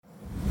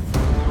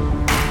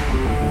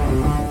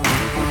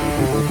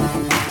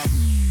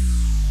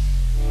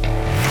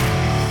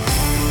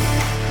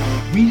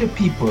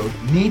people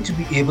need to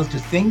be able to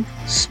think,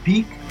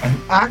 speak, and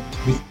act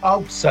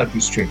without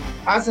self-restraint.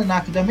 As an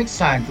academic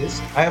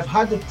scientist, I have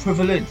had the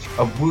privilege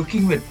of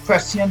working with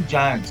prescient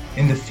giants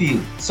in the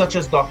field, such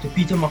as Dr.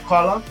 Peter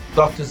McCullough,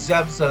 Dr.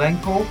 Zev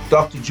Zelenko,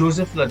 Dr.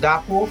 Joseph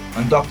Ladapo,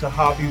 and Dr.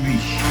 Harvey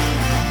Risch.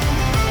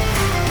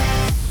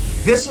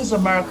 This is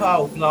America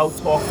Out Loud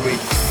Talk Radio.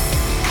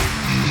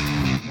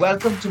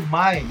 Welcome to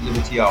my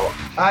Liberty Hour.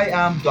 I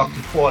am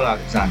Dr. Paul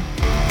Alexander.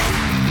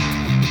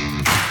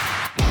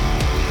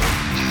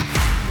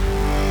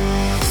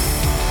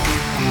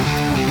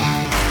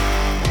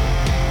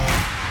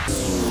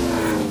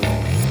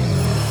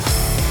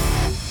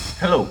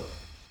 Hello,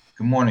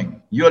 good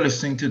morning. You're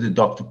listening to the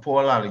Dr.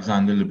 Paul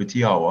Alexander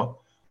Liberty Hour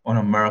on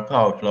America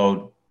Out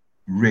Loud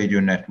Radio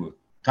Network.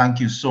 Thank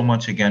you so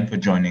much again for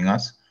joining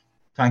us.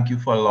 Thank you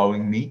for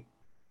allowing me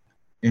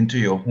into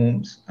your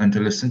homes and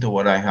to listen to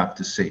what I have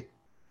to say.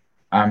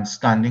 I'm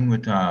standing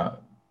with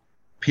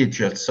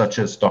patriots such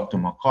as Dr.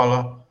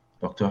 McCullough,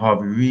 Dr.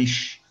 Harvey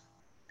Risch,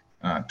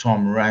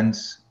 Tom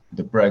Rance,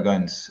 the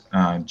Bregans,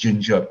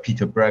 Ginger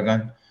Peter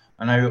Bregan.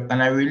 And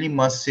I really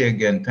must say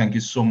again, thank you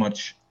so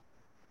much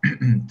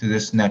to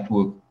this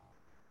network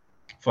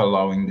for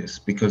allowing this,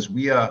 because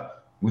we are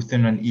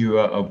within an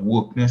era of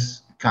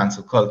wokeness,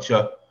 cancel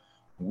culture,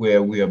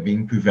 where we are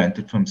being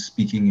prevented from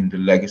speaking in the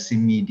legacy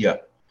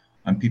media.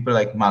 And people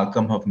like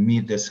Malcolm have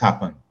made this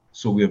happen.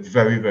 So we are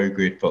very, very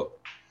grateful.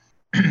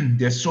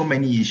 There's so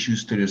many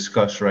issues to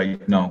discuss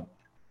right now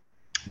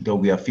that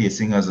we are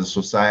facing as a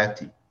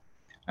society.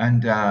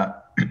 And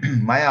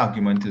my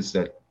argument is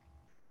that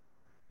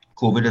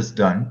COVID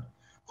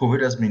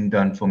has been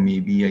done for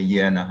maybe a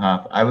year and a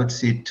half. I would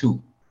say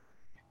 2.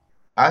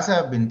 As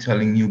I've been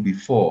telling you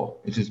before,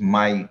 it is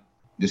my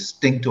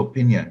distinct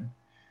opinion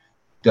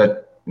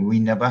that we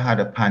never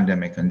had a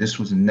pandemic, and this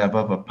was never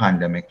of a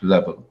pandemic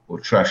level or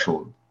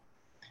threshold.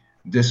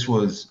 This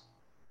was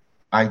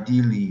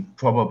ideally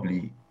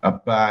probably a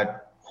bad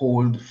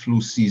cold flu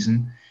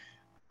season.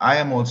 I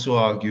am also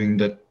arguing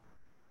that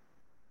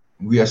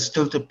we are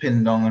still to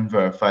pin down and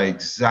verify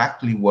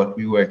exactly what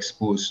we were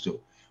exposed to.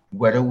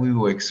 Whether we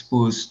were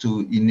exposed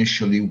to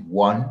initially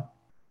one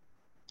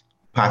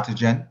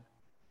pathogen,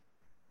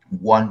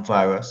 one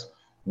virus,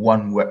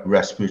 one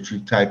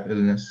respiratory type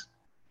illness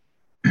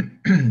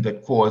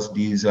that caused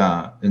these,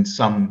 in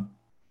some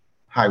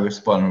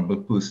high-risk vulnerable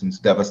persons,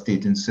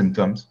 devastating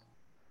symptoms.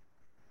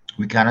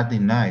 We cannot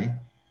deny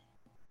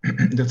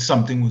that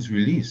something was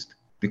released.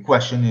 The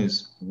question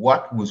is,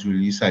 what was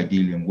released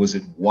ideally, and was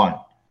it one?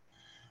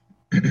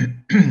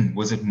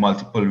 Was it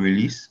multiple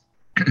release?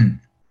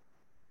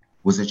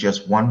 Was it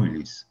just one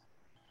release?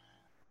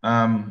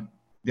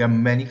 There are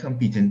many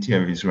competing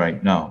theories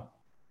right now.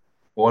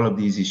 All of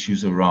these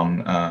issues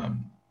around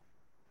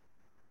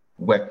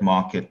wet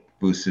market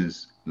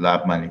versus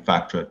lab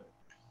manufactured.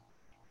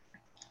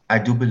 I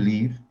do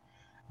believe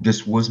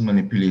this was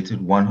manipulated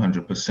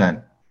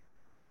 100%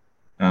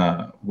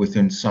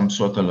 within some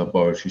sort of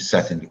laboratory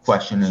setting. The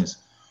question is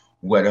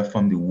whether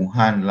from the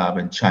Wuhan lab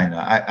in China.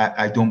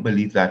 I don't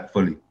believe that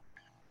fully.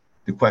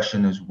 The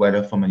question is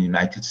whether from a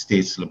United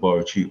States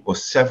laboratory or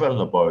several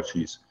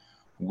laboratories,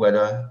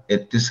 whether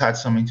this had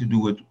something to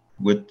do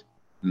with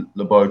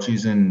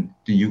laboratories in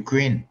the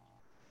Ukraine.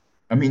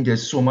 I mean,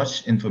 there's so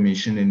much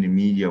information in the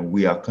media,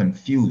 we are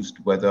confused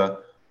whether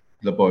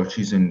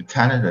laboratories in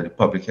Canada, the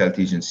Public Health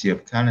Agency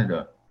of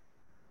Canada,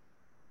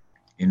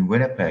 in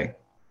Winnipeg.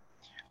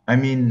 I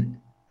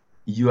mean,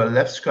 you are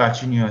left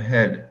scratching your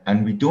head,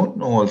 and we don't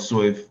know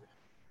also if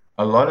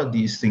a lot of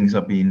these things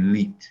are being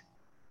leaked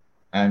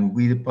and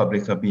we, the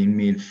public, are being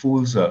made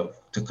fools of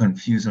to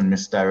confuse and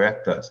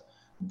misdirect us.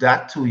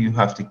 That too, you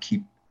have to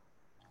keep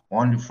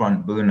on the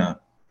front burner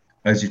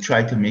as you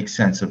try to make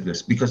sense of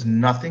this, because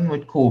nothing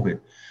with COVID,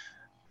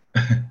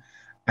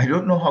 I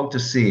don't know how to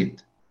say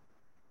it.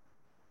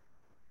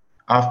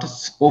 After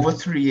over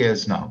 3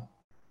 years now,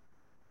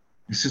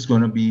 this is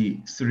going to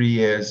be 3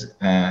 years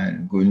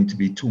and going to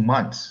be 2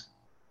 months.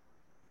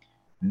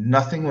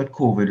 Nothing with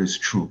COVID is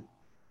true.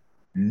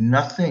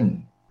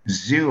 Nothing.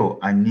 Zero.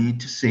 I need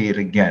to say it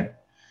again.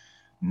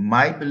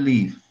 My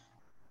belief,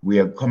 we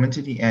are coming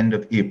to the end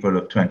of April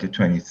of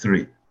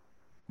 2023.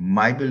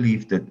 My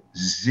belief that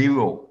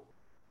zero,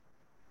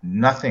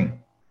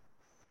 nothing,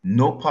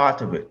 no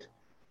part of it,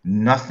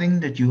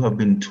 nothing that you have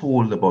been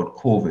told about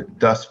COVID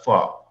thus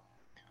far,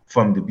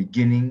 from the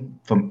beginning,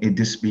 from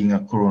this being a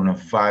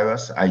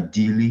coronavirus,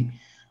 ideally,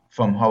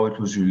 from how it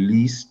was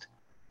released,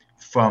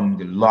 from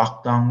the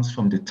lockdowns,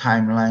 from the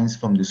timelines,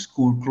 from the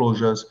school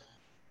closures,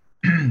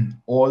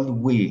 all the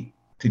way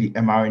to the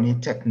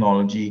mRNA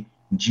technology,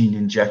 gene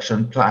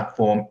injection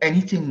platform,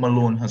 anything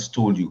Malone has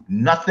told you,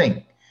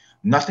 nothing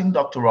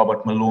Dr.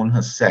 Robert Malone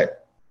has said,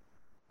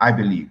 I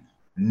believe,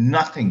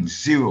 nothing,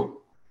 zero.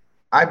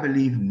 I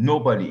believe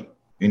nobody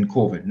in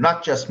COVID,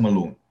 not just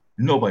Malone,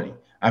 nobody.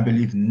 I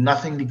believe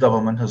nothing the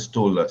government has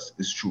told us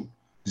is true.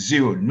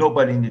 Zero,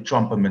 nobody in the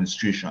Trump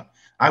administration.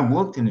 I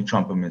worked in the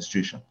Trump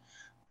administration.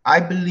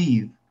 I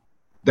believe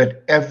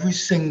that every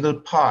single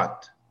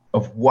part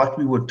of what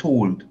we were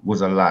told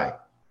was a lie.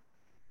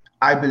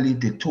 I believe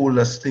they told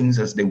us things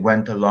as they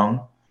went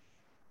along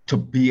to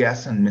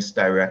BS and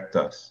misdirect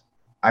us.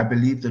 I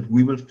believe that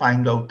we will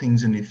find out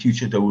things in the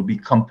future that will be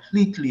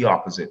completely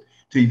opposite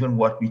to even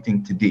what we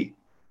think today.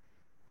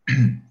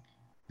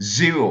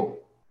 Zero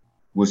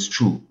was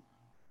true.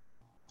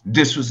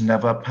 This was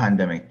never a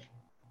pandemic,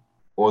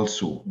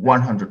 also,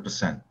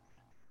 100%.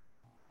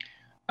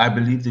 I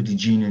believe that the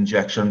gene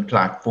injection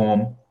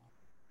platform,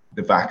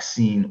 the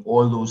vaccine,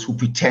 all those who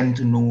pretend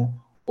to know,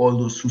 all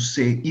those who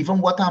say, even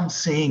what I'm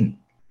saying,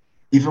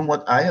 even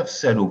what I have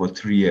said over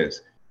 3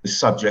 years is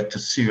subject to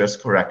serious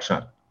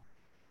correction.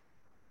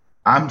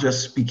 I'm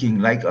just speaking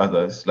like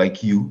others,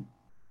 like you,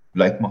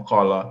 like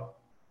McCullough.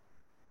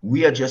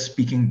 We are just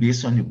speaking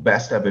based on the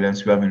best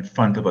evidence we have in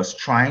front of us,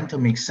 trying to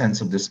make sense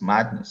of this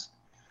madness.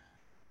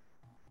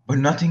 But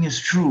nothing is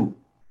true.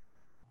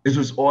 It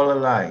was all a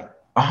lie.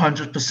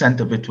 100%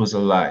 of it was a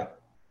lie.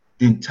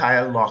 The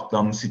entire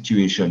lockdown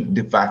situation,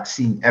 the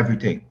vaccine,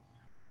 everything.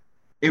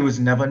 It was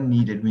never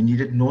needed. We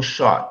needed no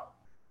shot.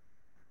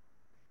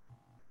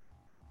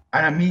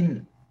 And I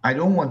mean, I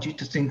don't want you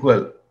to think,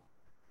 well,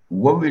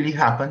 what really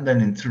happened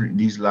then in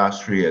these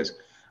last 3 years?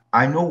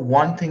 I know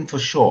one thing for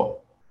sure.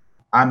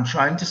 I'm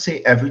trying to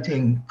say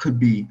everything could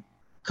be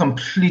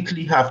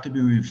completely have to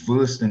be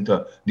reversed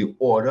into the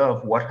order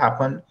of what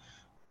happened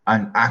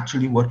and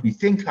actually what we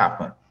think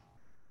happened.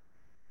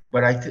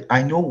 But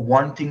I know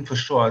one thing for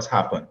sure has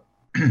happened.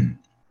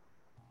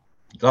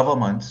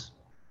 Governments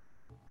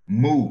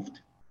moved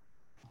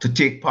to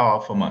take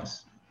power from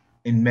us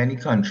in many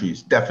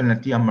countries,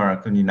 definitely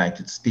America,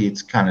 United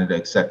States, Canada,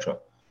 etc.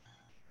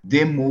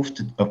 They moved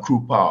to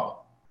accrue power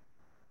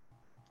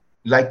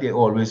like they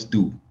always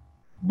do,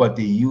 but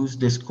they use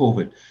this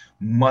COVID.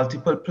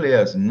 Multiple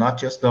players, not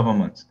just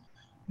governments,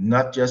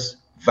 not just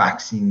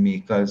vaccine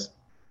makers.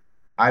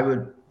 I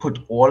would put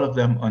all of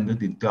them under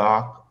the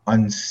dark,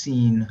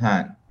 unseen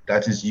hand.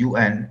 That is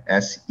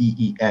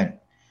UNSEEN,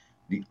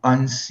 the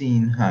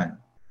unseen hand.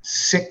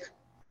 Sick,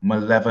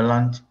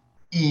 malevolent,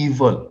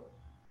 evil,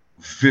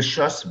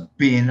 vicious,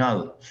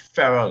 banal,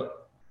 feral,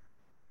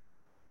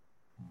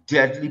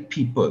 deadly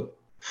people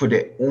for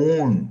their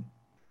own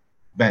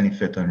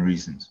benefit and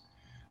reasons,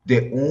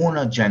 their own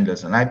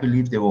agendas. And I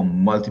believe there were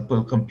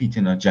multiple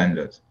competing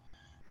agendas.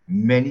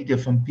 Many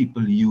different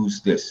people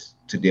use this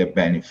to their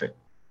benefit.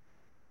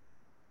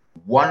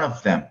 One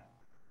of them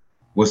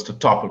was to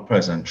topple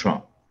President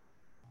Trump.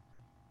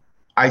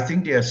 I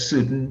think there are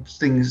certain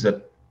things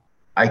that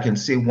I can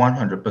say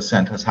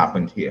 100% has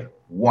happened here.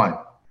 One,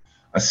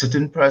 a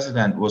sitting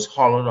president was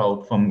hollowed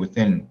out from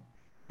within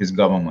his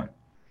government.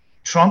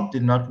 Trump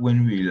did not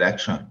win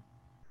re-election,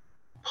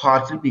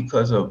 partly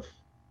because of,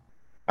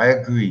 I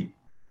agree,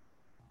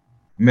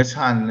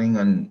 mishandling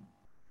and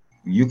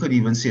you could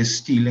even say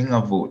stealing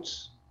of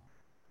votes.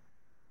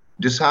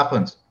 This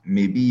happens.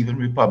 Maybe even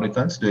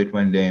Republicans do it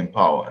when they're in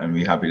power and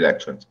we have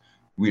elections.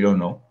 We don't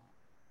know.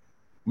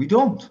 We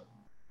don't.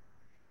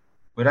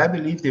 But I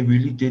believe they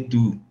really did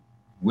do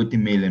with the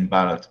mail-in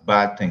ballots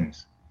bad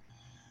things.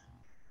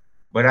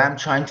 But I'm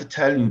trying to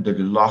tell you that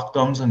the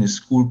lockdowns and the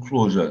school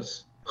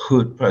closures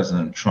hurt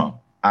President Trump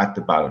at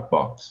the ballot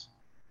box.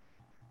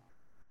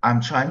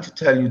 I'm trying to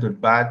tell you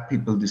that bad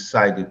people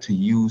decided to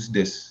use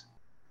this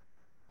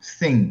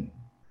thing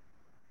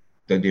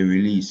that they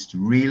released,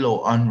 real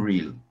or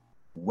unreal,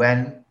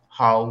 when,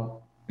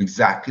 how,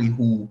 exactly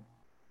who,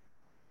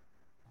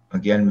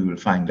 again, we will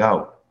find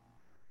out.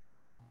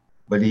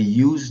 But they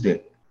used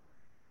it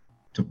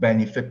to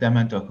benefit them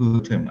and to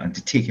hurt him and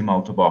to take him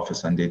out of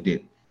office, and they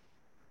did.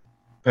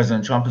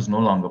 President Trump is no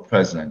longer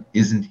president,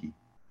 isn't he?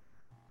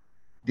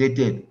 They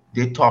did.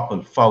 They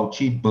toppled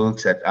Fauci,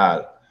 Birx, et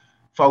al.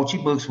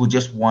 Fauci, Birx were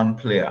just one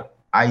player.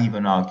 I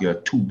even argue a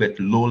two-bit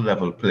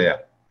low-level player.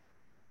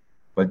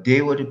 But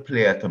they were the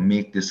player to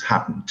make this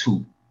happen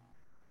too.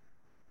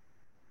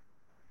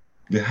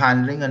 The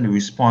handling and the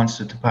response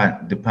to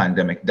the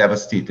pandemic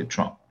devastated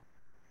Trump.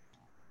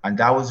 And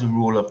that was the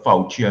role of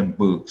Fauci and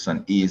Birx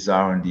and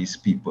Azar and these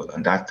people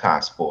and that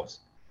task force.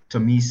 To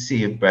me,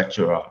 save Brett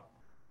Gerard.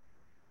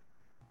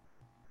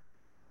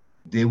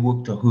 They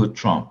worked to hurt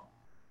Trump.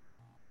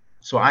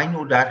 So I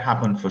know that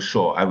happened for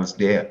sure. I was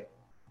there.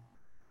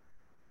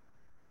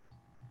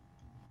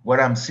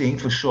 What I'm saying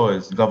for sure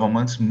is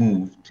governments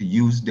moved to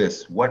use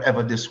this,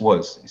 whatever this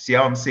was. See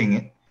how I'm saying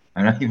it?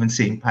 I'm not even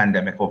saying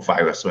pandemic or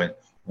virus or anything.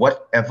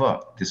 Whatever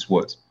this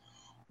was,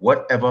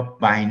 whatever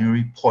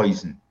binary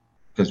poison,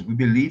 because we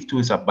believe too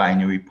is a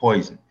binary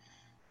poison,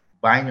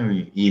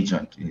 binary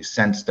agent in the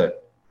sense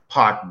that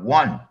part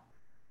one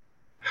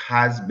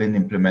has been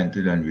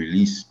implemented and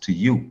released to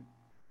you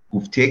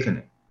who've taken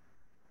it.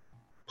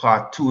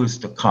 Part two is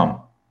to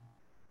come.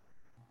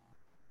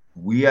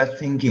 We are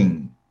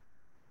thinking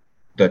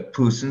that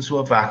persons who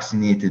are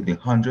vaccinated, the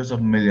hundreds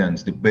of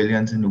millions, the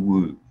billions in the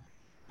world,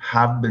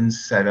 have been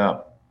set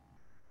up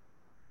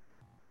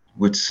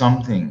with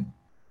something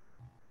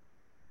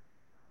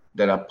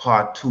that a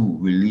part two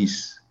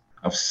release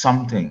of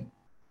something.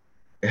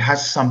 It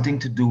has something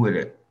to do with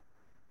it.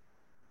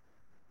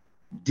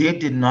 They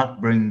did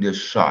not bring this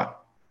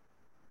shot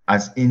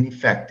as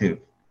ineffective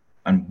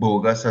and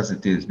bogus as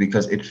it is,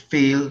 because it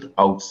failed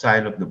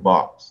outside of the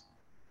box.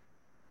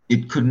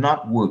 It could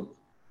not work.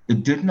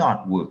 It did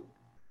not work.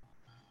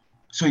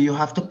 So you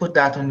have to put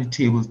that on the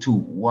table too.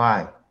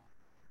 Why?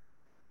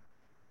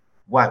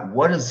 Why?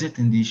 What is it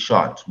in these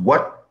shots?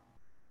 What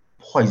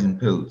poison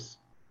pills?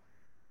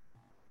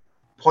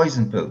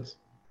 Poison pills.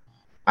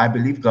 I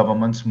believe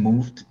governments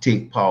move to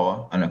take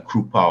power and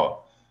accrue power,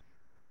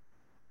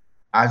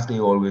 as they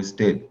always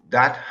did.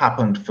 That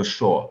happened for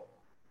sure.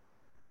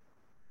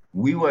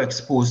 We were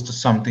exposed to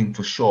something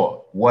for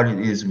sure. What it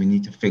is, we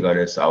need to figure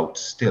this out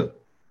still.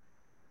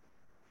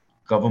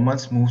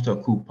 Governments move to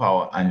accrue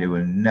power and they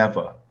will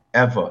never,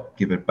 ever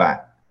give it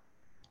back.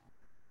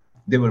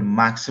 They will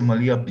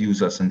maximally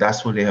abuse us, and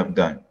that's what they have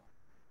done.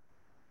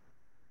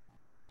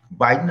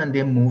 Biden and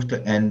them moved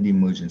to end the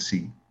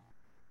emergency,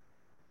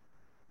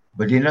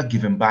 but they're not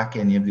giving back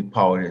any of the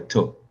power they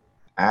took.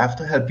 I have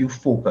to help you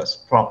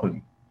focus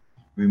properly.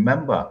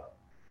 Remember,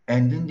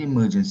 ending the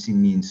emergency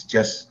means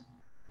just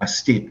a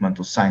statement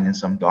or signing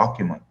some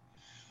document.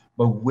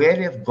 But where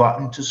they've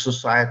gotten to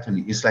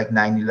societally is like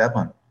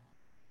 9/11.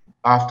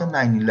 After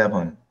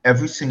 9/11,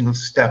 every single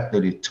step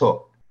that it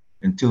took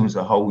in terms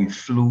of how we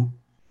flew,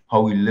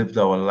 how we lived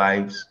our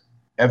lives,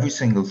 every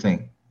single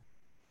thing,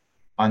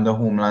 under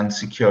Homeland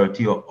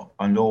Security, or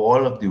under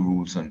all of the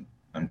rules and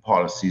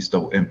policies that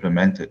were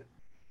implemented.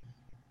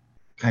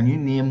 Can you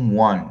name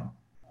one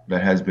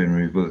that has been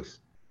reversed?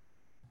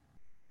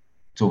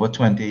 It's over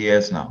 20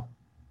 years now.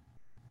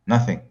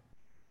 Nothing.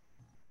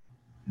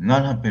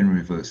 None have been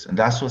reversed. And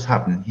that's what's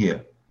happened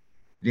here.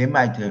 They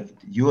might have,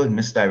 you are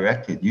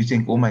misdirected. You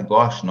think, oh my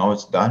gosh, now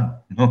it's done.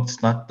 No,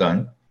 it's not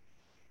done.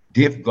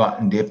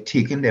 They've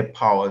taken their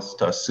powers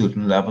to a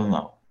certain level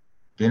now.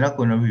 They're not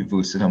going to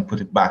reverse it and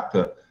put it back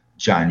to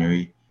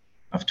January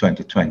of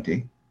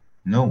 2020.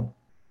 No.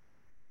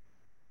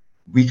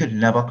 We could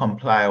never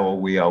comply our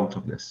way out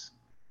of this.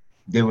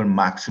 They will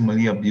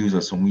maximally abuse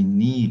us, and we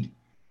need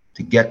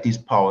to get these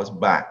powers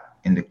back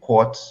in the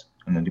courts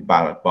and in the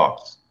ballot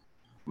box.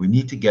 We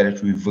need to get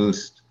it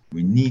reversed.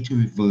 We need to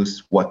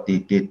reverse what they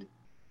did.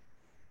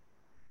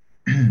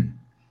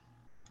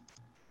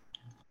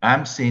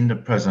 I'm saying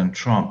that President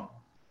Trump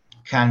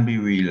can be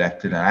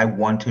reelected, and I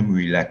want him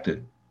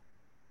reelected.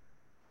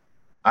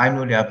 I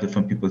know they have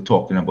different people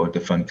talking about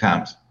different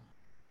camps.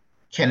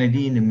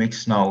 Kennedy in the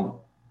mix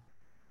now,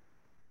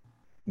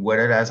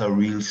 whether that's a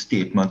real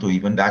statement or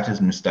even that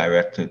is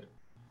misdirection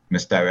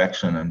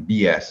and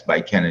BS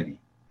by Kennedy.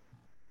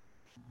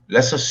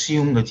 Let's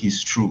assume that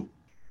he's true.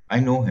 I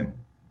know him.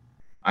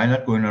 I'm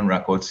not going on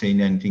record saying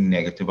anything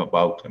negative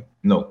about him.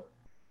 No.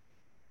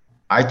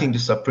 I think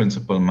this is a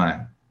principled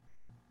man.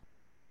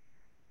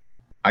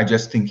 I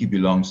just think he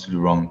belongs to the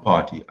wrong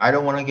party. I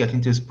don't want to get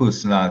into his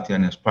personality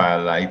and his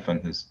prior life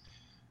and his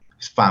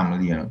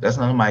family. That's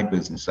none of my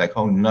business. Like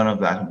how none of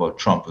that about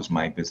Trump is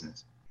my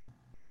business.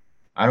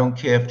 I don't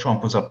care if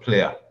Trump was a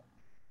player.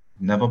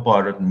 Never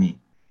bothered me.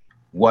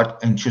 What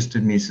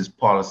interested me is his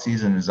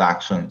policies and his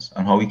actions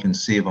and how he can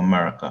save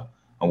America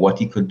and what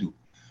he could do.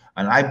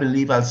 And I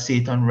believe I'll say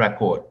it on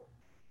record.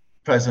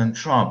 President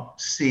Trump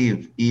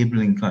saved Abe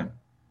Lincoln,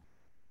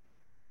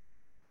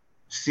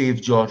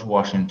 saved George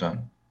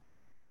Washington.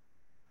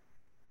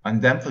 And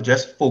then for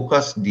just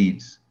focused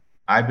deeds,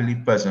 I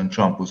believe President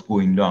Trump was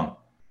going down.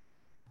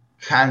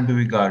 Can be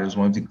regarded as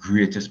one of the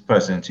greatest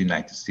presidents the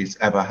United States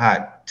ever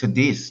had,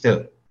 today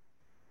still.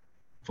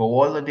 For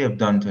all that they have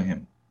done to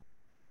him,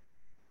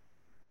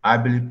 I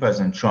believe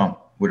President Trump,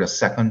 with a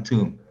second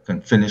term,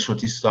 can finish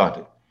what he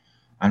started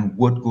and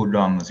would go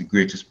down as the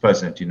greatest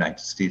president the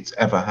United States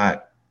ever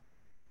had.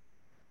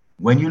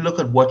 When you look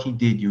at what he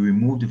did, you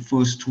remove the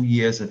first 2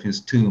 years of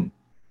his term,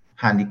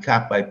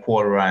 handicapped by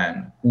Paul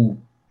Ryan, who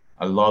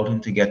allowed him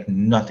to get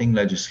nothing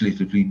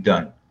legislatively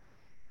done,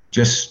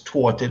 just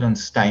thwarted and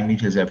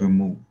stymied his every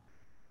move.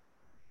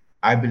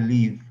 I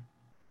believe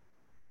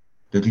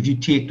that if you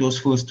take those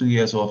first 2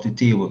 years off the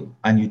table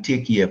and you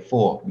take year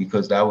 4,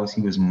 because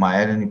he was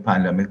mired in the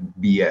pandemic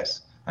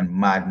BS and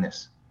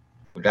madness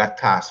with that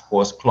task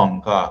force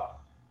clunker,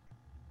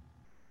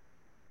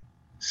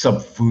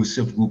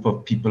 subversive group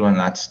of people on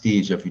that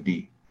stage every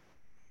day.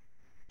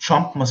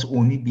 Trump must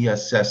only be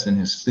assessed in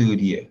his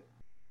third year.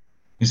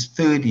 His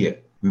third year,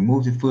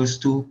 remove the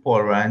first 2,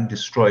 Paul Ryan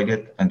destroyed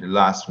it, and the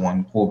last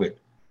one, COVID.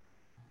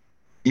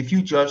 If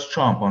you judge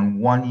Trump on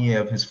 1 year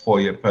of his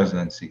 4-year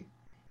presidency,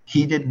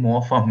 he did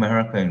more for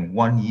America in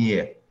 1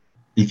 year.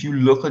 If you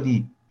look at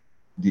the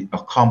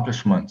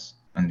accomplishments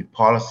and the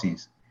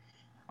policies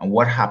and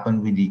what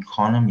happened with the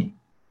economy,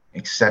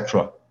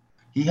 etc.,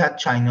 he had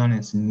China on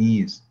its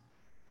knees.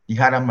 He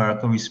had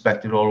America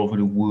respected all over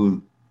the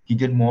world. He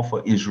did more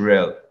for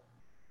Israel.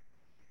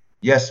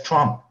 Yes,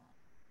 Trump.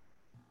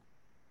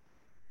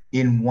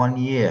 In 1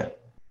 year,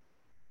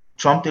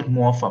 Trump did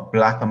more for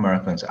Black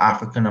Americans,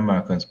 African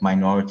Americans,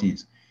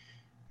 minorities.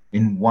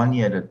 In 1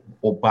 year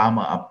that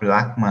Obama, a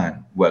black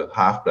man, well,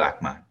 half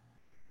black man,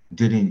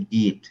 did in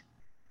 8.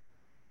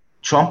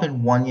 Trump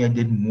in 1 year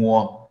did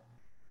more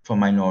for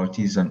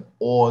minorities than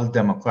all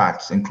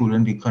Democrats,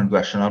 including the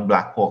Congressional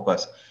Black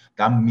Caucus,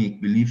 that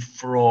make-believe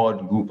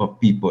fraud group of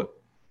people.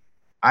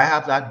 I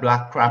have that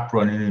black crap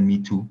running in me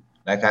too,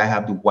 like I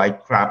have the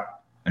white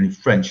crap and the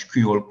French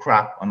Creole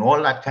crap and all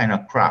that kind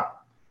of crap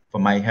for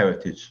my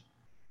heritage.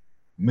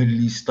 Middle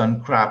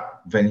Eastern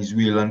crap,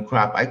 Venezuelan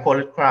crap, I call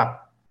it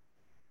crap.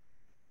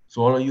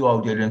 So all of you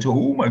out there then say,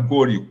 oh my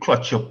God, you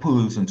clutch your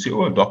pearls and say,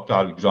 oh, Dr.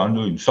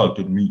 Alexander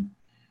insulted me.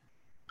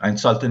 I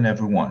insulted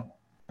everyone.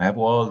 I have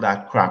all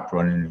that crap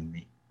running in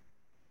me.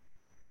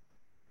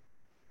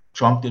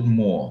 Trump did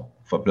more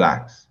for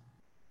blacks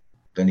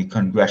than the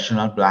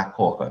Congressional Black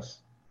Caucus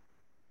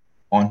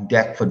on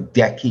deck for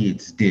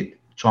decades did.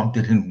 Trump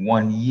did in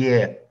 1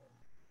 year.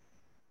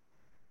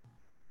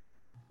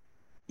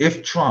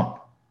 If Trump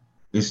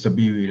is to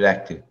be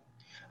reelected,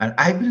 and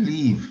I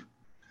believe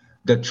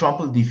that Trump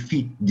will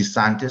defeat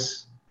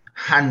DeSantis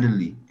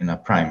handily in a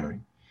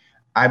primary.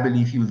 I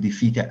believe he will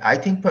defeat it. I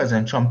think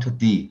President Trump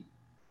today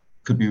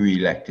could be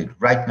reelected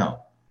right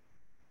now.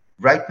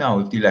 Right now,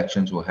 if the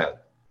elections were held.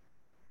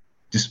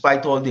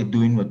 Despite all they're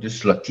doing with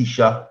this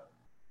Letitia,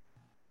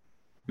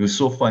 it was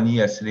so funny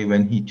yesterday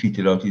when he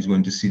tweeted out he's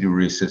going to see the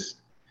racist.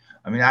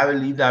 I mean, I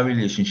believe that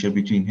relationship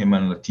between him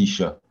and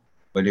Letitia,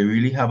 but they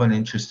really have an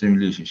interesting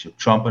relationship,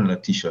 Trump and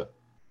Letitia.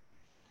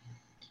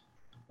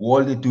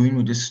 All they're doing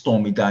with this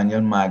Stormy Daniel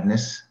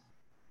madness,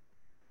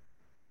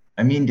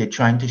 I mean, they're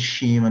trying to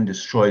shame and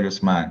destroy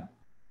this man.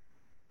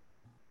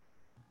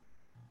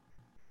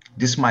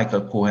 This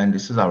Michael Cohen,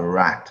 this is a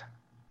rat.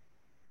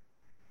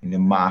 In the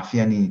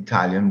mafia and in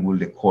Italian world,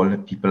 they call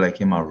people like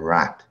him a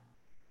rat.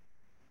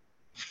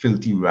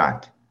 Filthy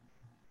rat.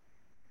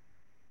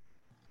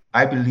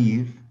 I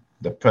believe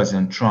that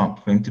President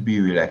Trump, for him to be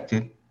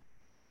reelected,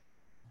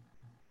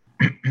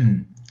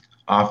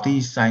 after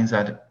he signs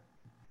that,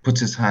 puts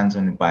his hands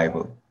on the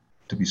Bible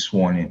to be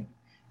sworn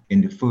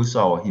in the first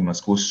hour, he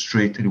must go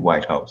straight to the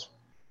White House,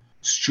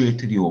 straight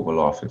to the Oval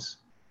Office.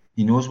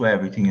 He knows where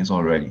everything is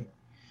already.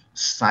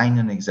 Sign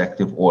an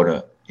executive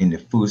order in the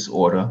first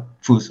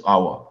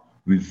hour,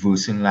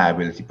 reversing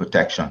liability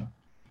protection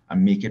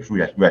and make it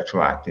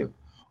retroactive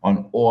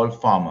on all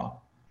pharma,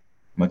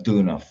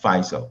 Moderna,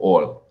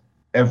 Pfizer,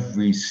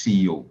 every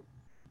CEO,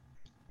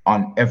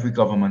 on every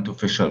government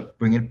official.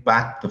 Bring it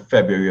back to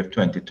February of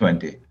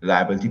 2020.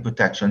 Liability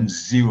protection,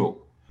 0.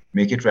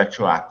 Make it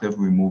retroactive,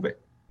 remove it.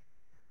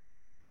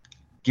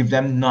 Give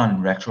them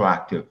none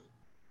retroactive.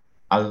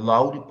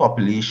 Allow the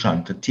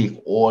population to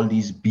take all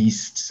these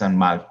beasts and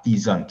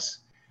malfeasants,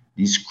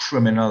 these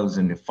criminals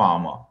in the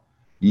pharma,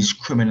 these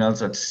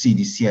criminals at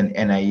CDC and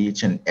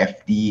NIH and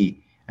FDA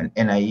and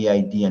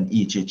NIAID and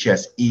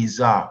HHS,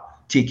 AZAR,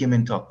 take him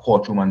into a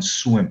courtroom and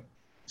sue him.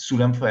 Sue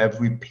them for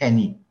every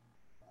penny.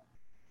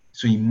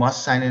 So you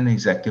must sign an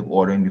executive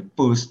order in the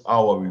first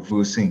hour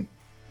reversing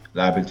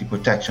liability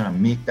protection and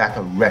make that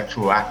a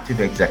retroactive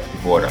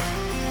executive order.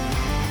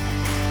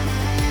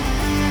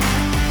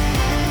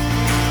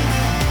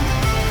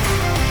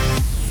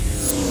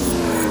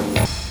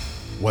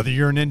 Whether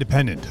you're an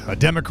independent, a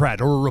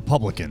Democrat, or a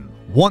Republican,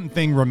 one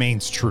thing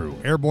remains true.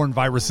 Airborne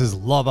viruses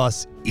love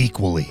us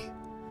equally.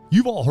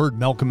 You've all heard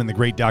Malcolm and the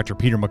great Dr.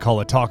 Peter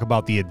McCullough talk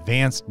about the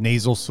advanced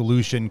nasal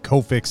solution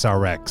Cofix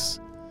RX.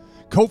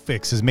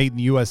 Cofix is made in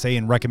the USA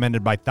and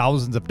recommended by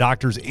thousands of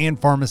doctors and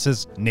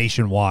pharmacists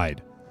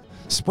nationwide.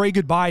 Spray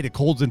goodbye to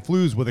colds and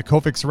flus with a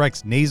Cofix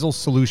RX nasal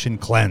solution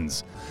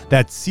cleanse.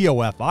 That's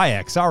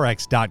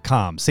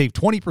COFIXRX.com. Save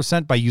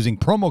 20% by using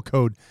promo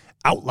code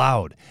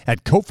OUTLOUD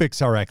at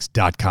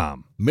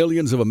COFIXRX.com.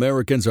 Millions of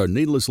Americans are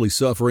needlessly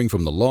suffering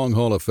from the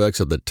long-haul effects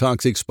of the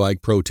toxic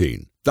spike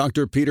protein.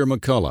 Dr. Peter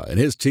McCullough and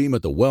his team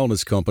at the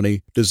Wellness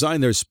Company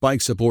designed their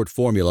spike support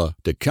formula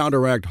to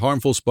counteract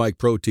harmful spike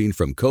protein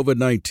from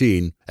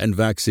COVID-19 and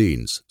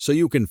vaccines so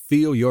you can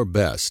feel your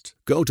best.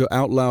 Go to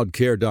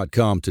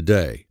OutLoudCare.com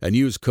today and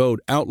use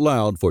code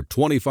OUTLOUD for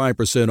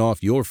 25%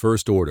 off your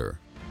first order.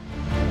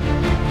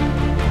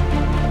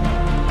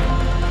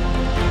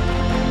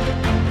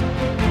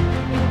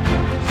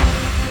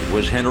 It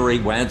was Henry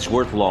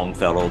Wadsworth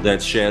Longfellow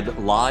that said,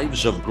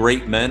 "Lives of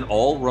great men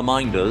all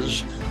remind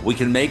us we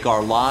can make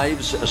our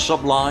lives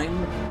sublime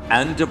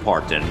and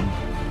departing,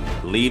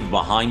 leave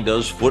behind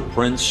us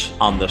footprints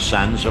on the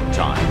sands of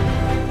time."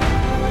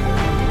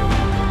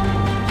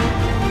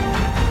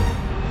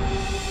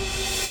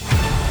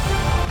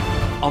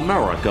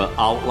 America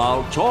Out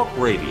Loud Talk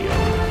Radio.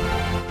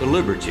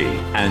 Liberty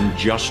and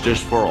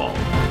justice for all.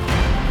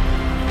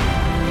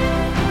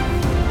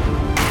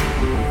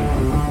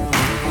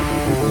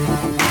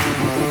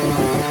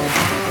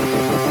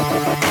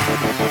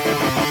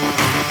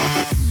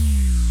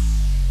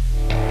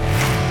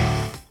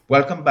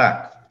 Welcome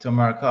back to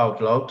America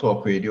Out Loud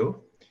Talk Radio.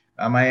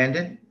 I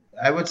ended,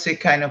 I would say,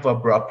 kind of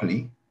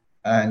abruptly.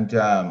 And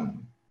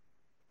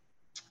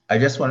I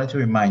just wanted to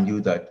remind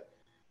you that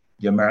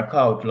the America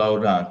Out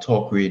Loud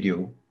Talk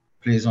Radio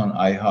plays on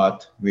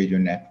iHeart Radio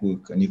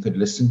Network, and you could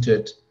listen to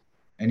it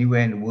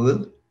anywhere in the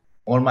world.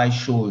 All my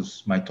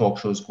shows, my talk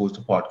shows, goes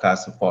to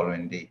podcast the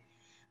following day.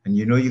 And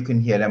you know you can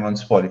hear them on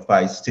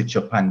Spotify, Stitcher,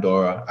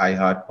 Pandora,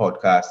 iHeart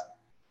Podcast,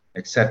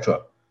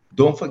 etc.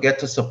 Don't forget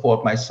to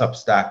support my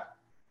Substack.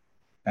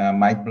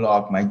 my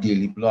blog, my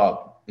daily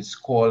blog. It's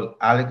called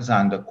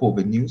Alexander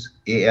COVID News,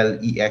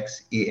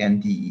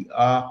 ALEXANDER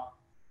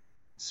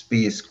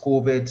space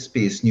COVID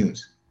space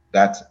news.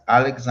 That's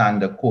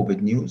Alexander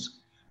COVID News.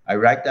 I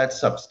write that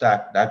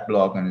Substack, that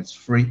blog, and it's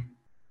free.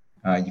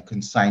 You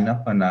can sign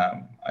up, and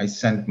I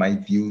send my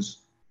views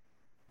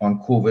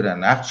on COVID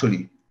and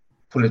actually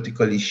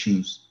political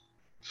issues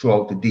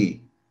throughout the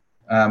day.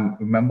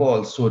 Remember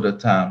also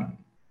that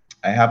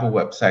I have a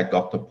website,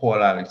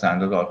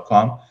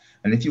 drpaulalexander.com.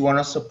 And if you want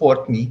to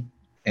support me,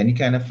 any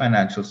kind of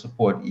financial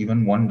support,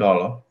 even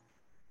 $1,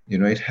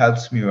 it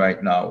helps me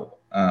right now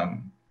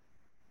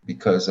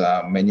because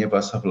many of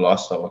us have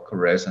lost our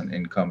careers and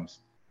incomes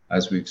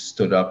as we've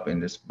stood up in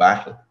this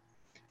battle.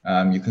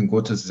 You can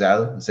go to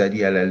Zelle,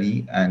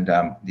 Z-E-L-L-E, and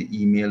the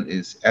email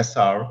is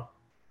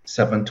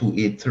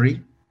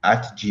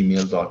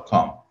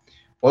sr7283@gmail.com.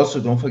 Also,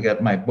 don't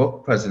forget my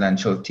book,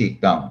 Presidential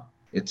Takedown.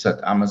 It's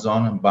at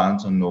Amazon and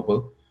Barnes &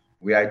 Noble,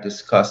 where I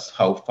discuss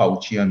how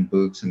Fauci and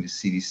Birx and the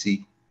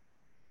CDC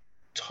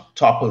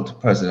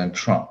toppled President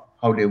Trump,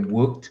 how they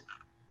worked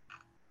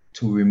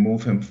to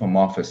remove him from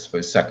office for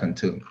a second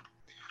term.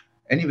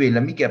 Anyway,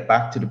 let me get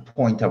back to the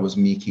point I was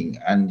making.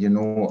 And,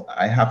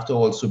 I have to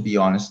also be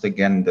honest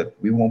again that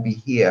we won't be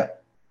here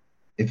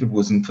if it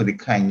wasn't for the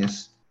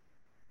kindness,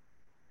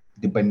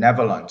 the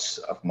benevolence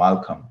of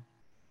Malcolm.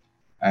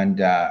 And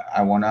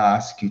I want to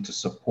ask you to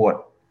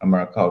support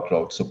America Out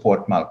Loud,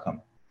 support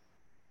Malcolm.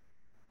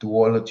 Do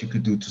all that you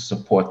could do to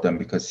support them,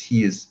 because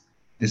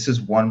this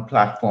is one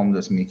platform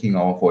that's making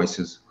our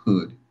voices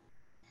heard.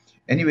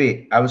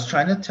 Anyway, I was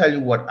trying to tell you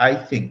what I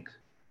think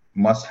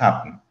must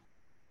happen.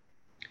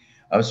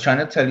 I was trying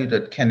to tell you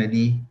that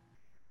Kennedy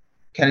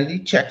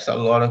checks a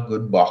lot of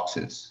good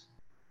boxes.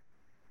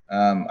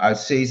 I'd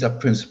say he's a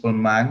principled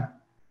man,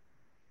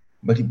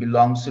 but he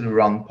belongs to the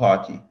wrong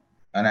party.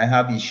 And I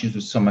have issues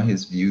with some of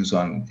his views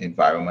on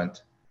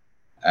environment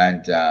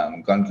and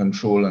gun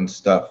control and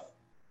stuff.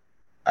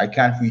 I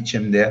can't reach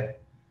him there.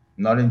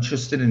 I'm not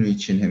interested in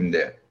reaching him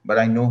there, but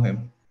I know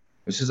him.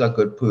 This is a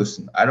good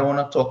person. I don't want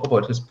to talk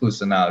about his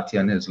personality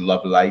and his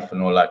love life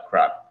and all that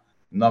crap.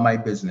 Not my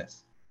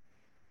business.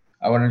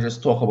 I want to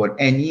just talk about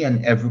any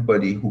and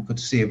everybody who could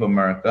save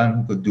America and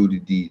who could do the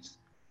deeds.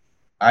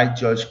 I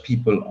judge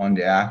people on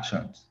their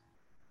actions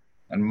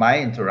and my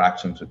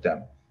interactions with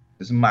them.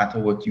 Doesn't matter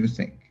what you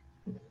think.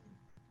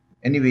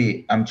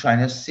 Anyway, I'm trying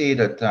to say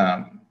that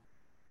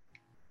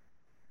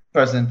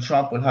President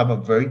Trump will have a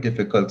very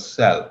difficult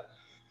sell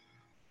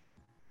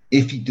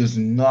if he does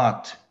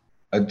not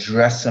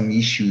address some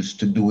issues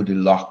to do with the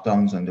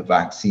lockdowns and the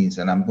vaccines.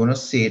 And I'm going to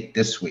say it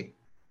this way.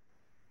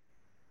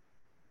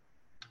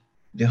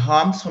 The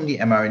harms from the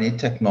mRNA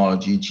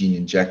technology gene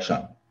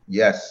injection.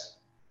 Yes,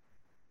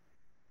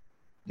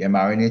 the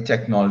mRNA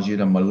technology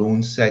that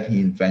Malone said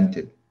he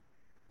invented.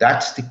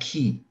 That's the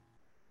key.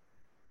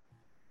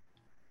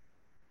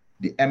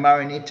 The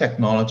mRNA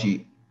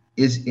technology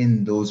is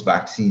in those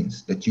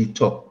vaccines that you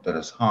took that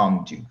has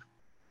harmed you.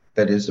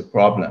 That is the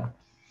problem.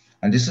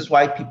 And this is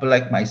why people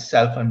like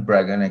myself and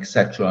Bregan,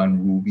 etc.,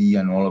 and Ruby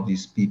and all of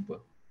these people,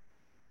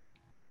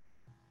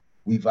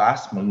 we've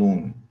asked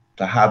Malone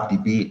to have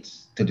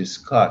debates, to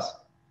discuss,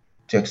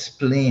 to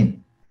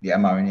explain the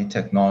mRNA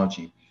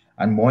technology,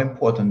 and more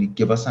importantly,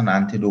 give us an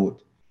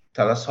antidote.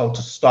 Tell us how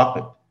to stop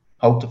it,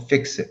 how to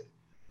fix it,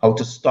 how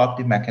to stop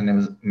the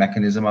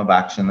mechanism of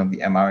action of the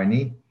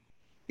mRNA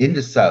in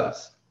the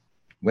cells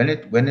when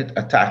it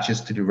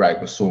attaches to the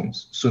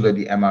ribosomes, so that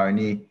the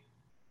mRNA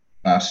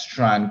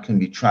strand can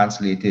be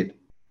translated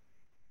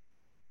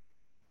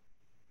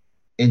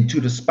into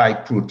the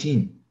spike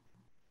protein.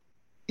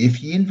 If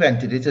he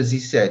invented it, as he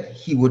said,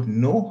 he would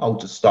know how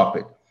to stop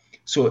it.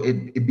 So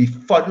it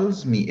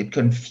befuddles me, it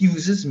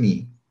confuses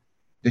me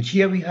that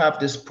here we have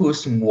this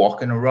person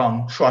walking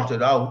around,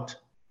 trotted out,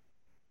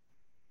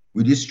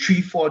 with these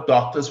 3-4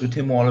 doctors with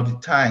him all of the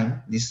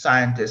time, these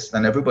scientists,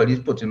 and everybody's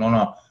putting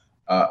on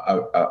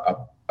a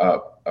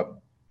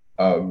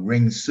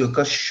ring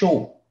circus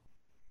show.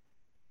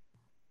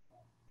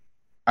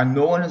 And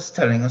no one is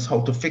telling us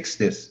how to fix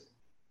this.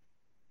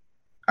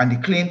 And the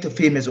claim to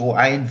fame is,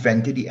 I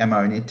invented the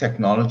mRNA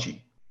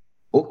technology.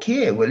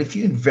 Okay, well, if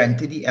you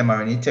invented the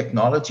mRNA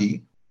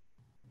technology,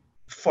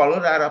 follow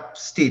that up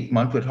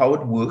statement with how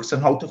it works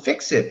and how to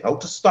fix it, how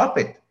to stop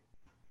it.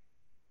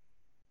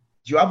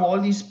 You have all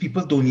these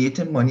people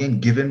donating money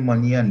and giving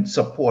money and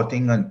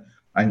supporting and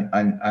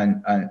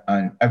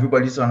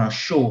everybody's on a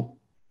show,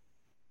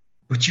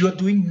 but you are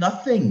doing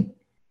nothing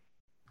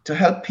to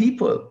help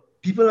people.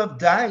 People have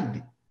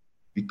died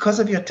because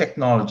of your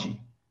technology.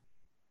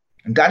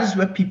 And that is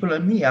where people are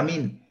me. I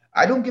mean,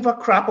 I don't give a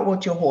crap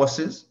about your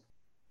horses.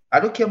 I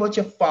don't care about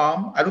your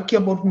farm. I don't care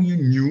about who you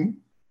knew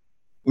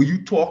or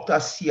you talked to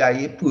a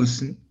CIA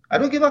person. I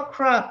don't give a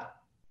crap.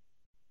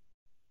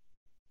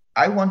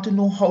 I want to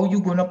know how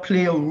you're going to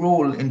play a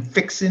role in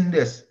fixing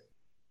this.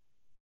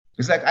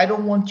 It's like, I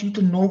don't want you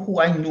to know who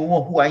I know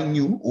or who I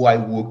knew. I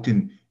worked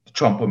in the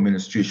Trump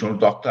administration, or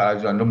Dr.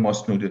 Alexander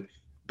must know that.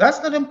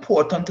 That's not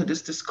important to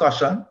this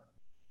discussion.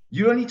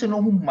 You don't need to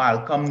know who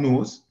Malcolm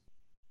knows.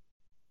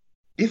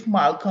 If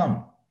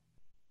Malcolm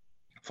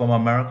from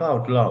America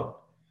Out Loud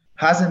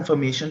has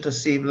information to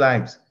save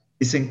lives,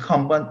 it's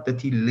incumbent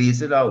that he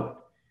lays it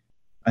out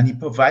and he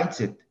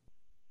provides it.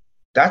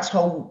 That's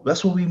what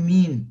we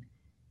mean.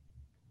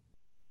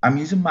 I'm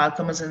using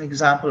Malcolm as an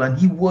example, and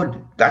he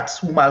would. That's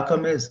who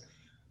Malcolm is.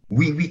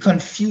 We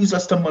confuse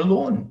us to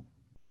Malone.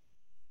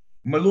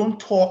 Malone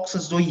talks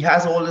as though he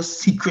has all this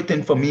secret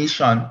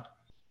information,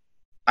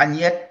 and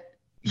yet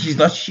he's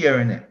not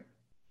sharing it.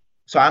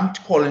 So I'm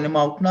calling him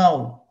out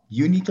now.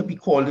 You need to be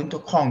called into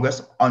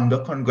Congress under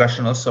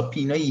congressional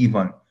subpoena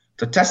even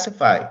to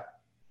testify.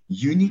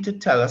 You need to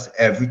tell us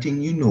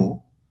everything you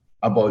know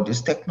about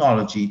this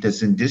technology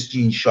that's in this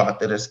gene shot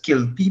that has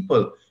killed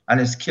people and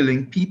is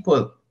killing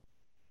people.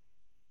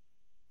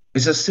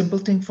 It's a simple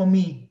thing for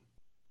me.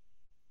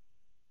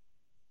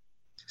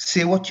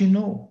 Say what you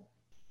know.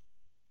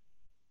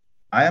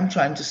 I am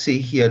trying to say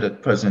here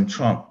that President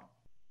Trump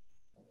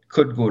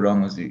could go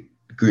down as the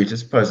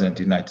greatest president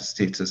the United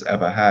States has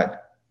ever had.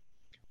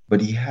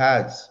 But he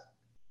has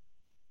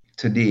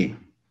today.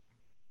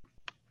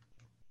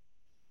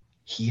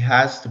 He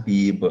has to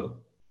be able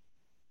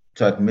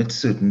to admit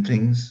certain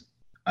things,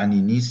 and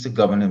he needs to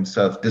govern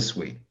himself this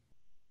way.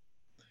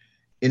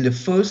 In the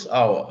first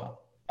hour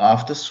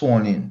after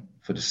sworn in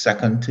for the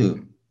second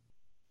term,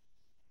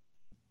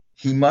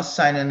 he must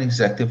sign an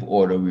executive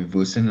order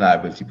reversing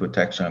liability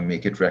protection and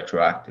make it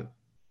retroactive.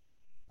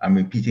 I'm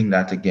repeating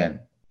that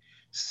again.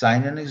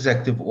 Sign an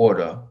executive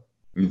order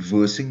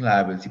reversing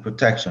liability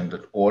protection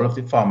that all of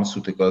the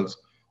pharmaceuticals,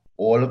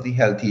 all of the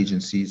health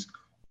agencies,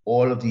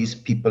 all of these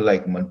people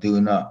like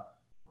Moderna,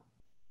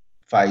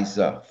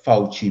 Pfizer,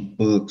 Fauci,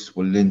 Birx,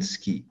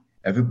 Walensky,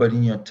 everybody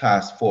in your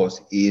task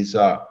force,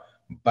 Azar,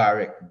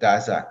 Barrick,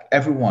 Daszak,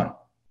 everyone,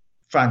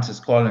 Francis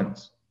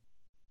Collins,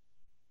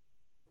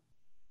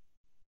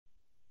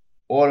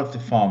 all of the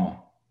pharma,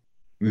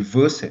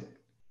 reverse it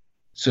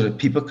so that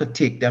people could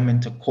take them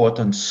into court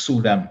and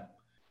sue them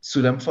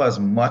for as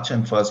much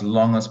and for as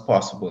long as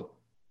possible.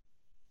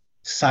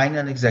 Sign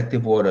an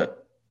executive order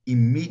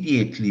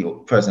immediately,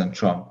 President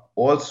Trump.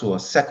 Also, a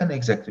second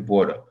executive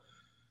order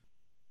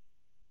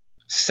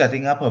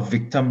setting up a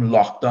victim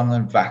lockdown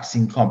and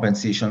vaccine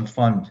compensation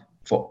fund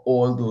for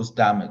all those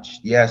damaged.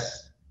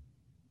 Yes,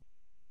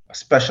 a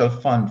special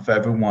fund for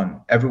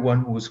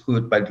everyone who was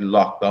hurt by the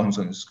lockdowns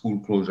and the school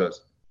closures,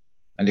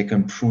 and they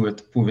can prove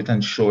it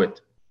and show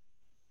it.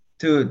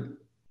 Third,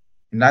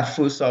 in that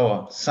first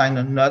hour, sign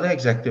another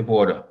executive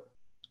order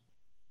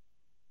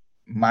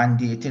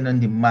mandating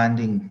and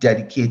demanding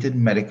dedicated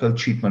medical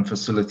treatment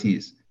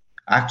facilities,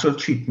 actual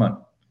treatment.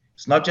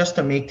 It's not just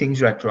to make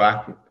things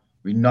retroactive.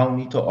 We now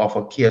need to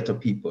offer care to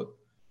people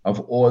of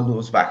all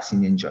those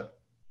vaccine injured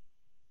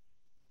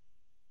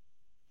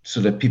so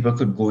that people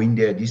could go in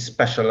there, these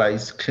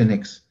specialized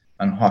clinics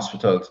and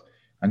hospitals,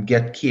 and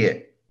get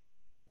care.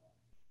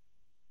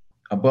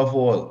 Above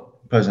all,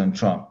 President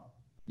Trump,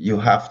 you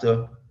have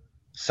to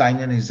sign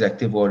an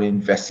executive order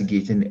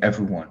investigating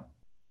everyone,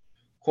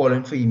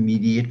 calling for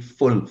immediate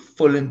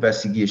full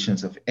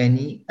investigations of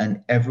any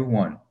and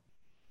everyone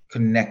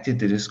connected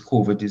to this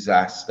COVID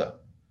disaster,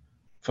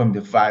 from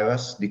the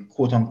virus, the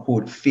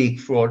quote-unquote fake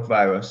fraud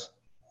virus,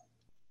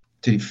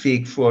 to the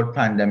fake fraud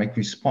pandemic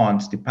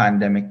response, the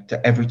pandemic,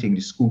 to everything,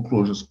 the school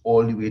closures,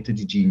 all the way to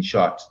the gene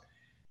shots.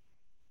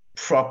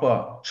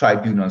 Proper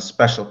tribunals,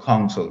 special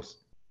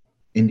counsels,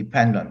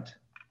 independent.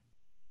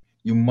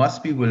 You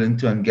must be willing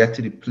to and get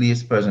to the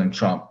place, President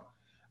Trump,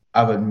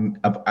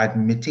 of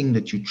admitting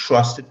that you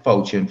trusted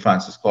Fauci and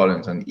Francis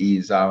Collins and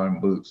Azar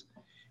and Birx,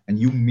 and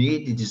you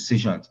made the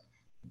decisions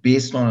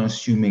based on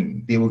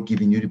assuming they were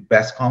giving you the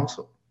best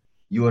counsel.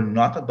 You are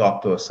not a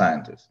doctor or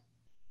scientist.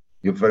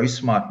 You're a very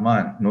smart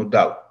man, no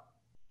doubt.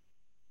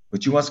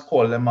 But you must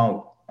call them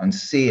out and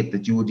say it,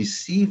 that you were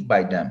deceived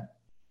by them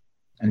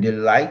and they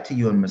lied to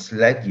you and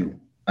misled you,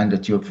 and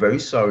that you're very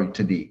sorry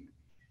today.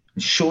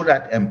 And show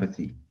that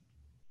empathy.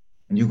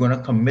 And you're going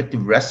to commit the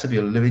rest of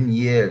your living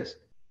years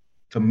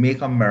to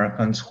make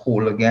Americans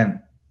whole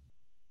again.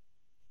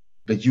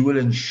 That you will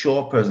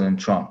ensure, President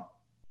Trump,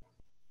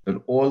 that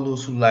all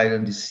those who lied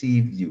and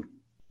deceived you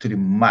to the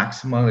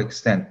maximal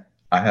extent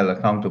are held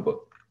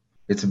accountable.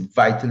 It's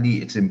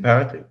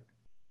imperative.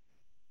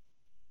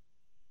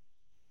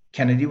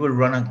 Kennedy will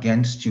run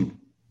against you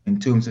in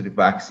terms of the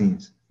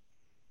vaccines.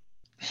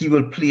 He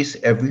will place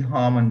every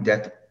harm and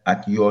death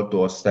at your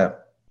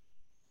doorstep.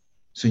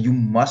 So you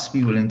must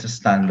be willing to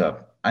stand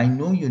up. I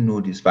know you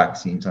know these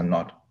vaccines are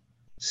not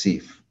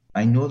safe.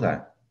 I know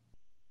that.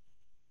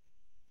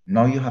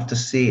 Now you have to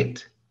say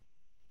it.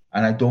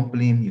 And I don't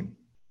blame you.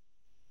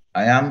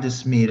 I am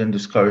dismayed and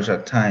discouraged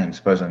at times,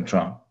 President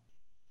Trump,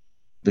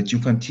 that you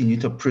continue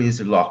to praise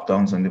the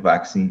lockdowns and the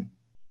vaccine.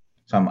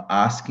 So I'm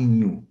asking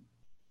you,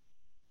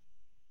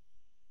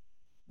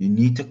 you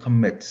need to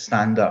commit,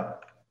 stand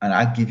up, and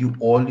I give you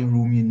all the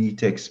room you need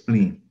to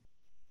explain.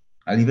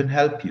 I'll even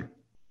help you.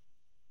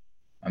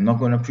 I'm not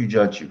going to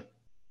prejudge you.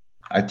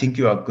 I think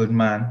you're a good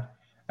man.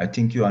 I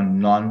think you're a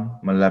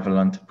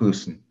non-malevolent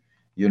person.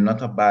 You're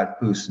not a bad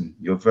person.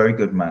 You're a very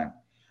good man.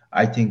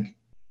 I think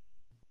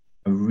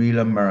a real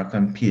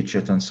American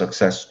patriot and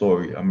success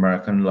story,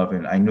 American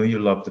loving. I know you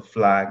love the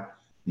flag,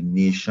 the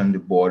nation, the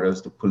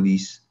borders, the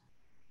police.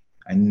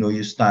 I know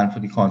you stand for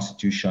the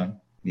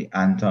Constitution, the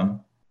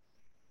anthem.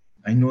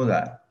 I know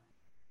that.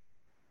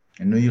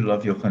 I know you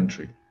love your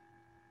country.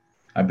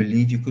 I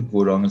believe you could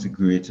go down as the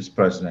greatest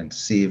president,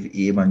 save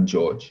Abe and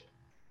George,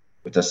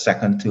 with a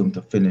second term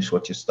to finish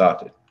what you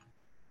started.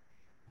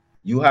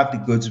 You have the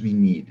goods we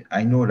need.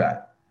 I know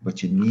that.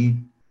 But you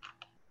need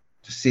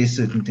to say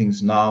certain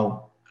things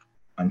now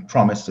and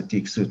promise to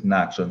take certain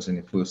actions in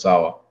the first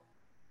hour.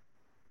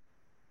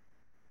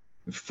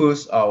 The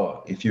first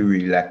hour, if you're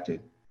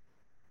reelected,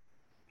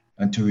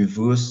 and to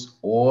reverse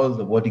all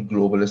what the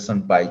globalists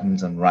and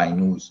Bidens and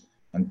rhinos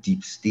and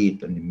deep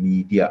state and the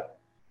media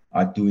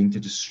are doing to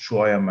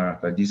destroy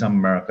America. These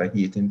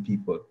America-hating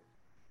people.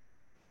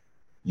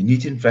 You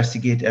need to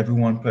investigate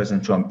everyone,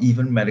 President Trump,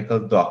 even medical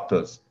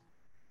doctors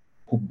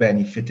who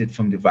benefited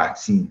from the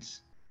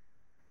vaccines.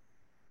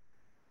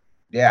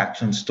 Their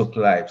actions took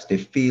lives. They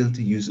failed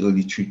to use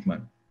early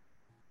treatment.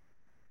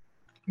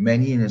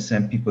 Many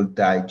innocent people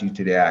died due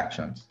to their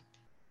actions.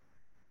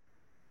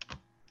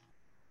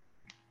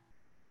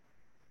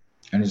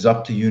 And it's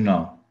up to you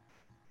now.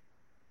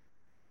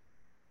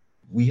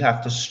 We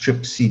have to strip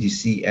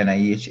CDC,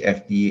 NIH,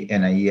 FDA,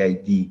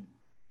 NIAID,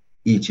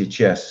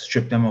 HHS,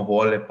 strip them of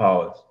all their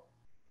powers,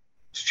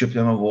 strip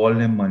them of all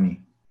their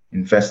money,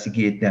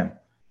 investigate them,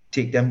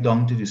 take them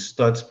down to the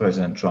studs,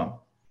 President Trump,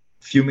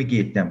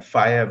 fumigate them,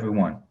 fire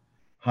everyone,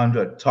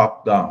 100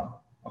 top down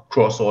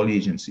across all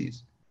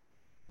agencies.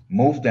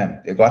 Move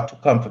them. They got too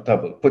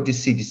comfortable. Put the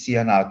CDC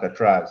on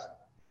Alcatraz.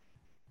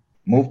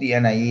 Move the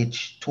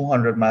NIH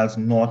 200 miles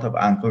north of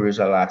Anchorage,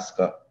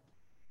 Alaska.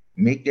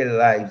 Make their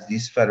lives,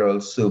 these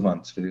federal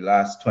servants for the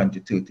last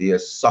 20, 30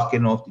 years,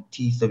 sucking off the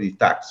teeth of the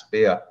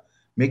taxpayer,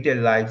 make their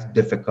lives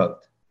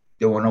difficult.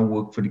 They want to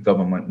work for the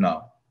government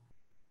now.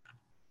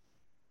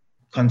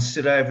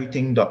 Consider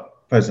everything,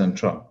 President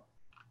Trump.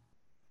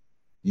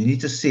 You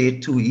need to say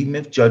it too, even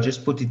if judges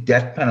put the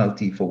death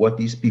penalty for what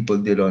these people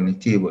did on the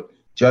table.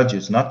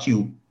 Judges, not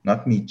you,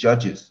 not me,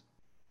 judges.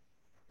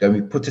 Then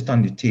we put it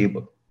on the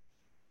table.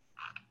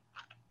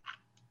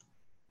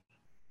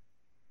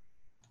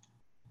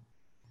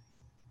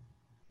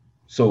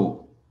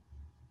 So,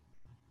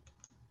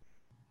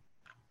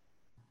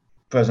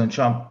 President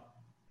Trump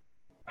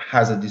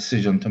has a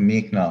decision to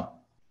make now.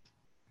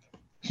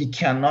 He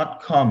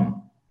cannot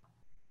come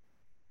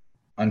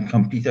and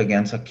compete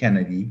against a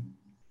Kennedy.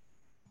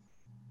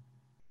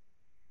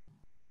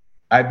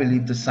 I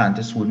believe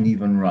DeSantis wouldn't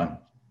even run.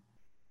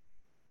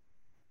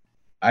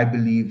 I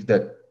believe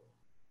that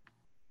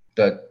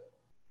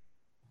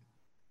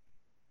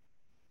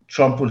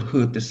Trump will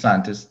hurt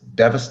DeSantis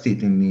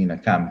devastatingly in a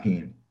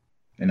campaign,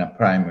 in a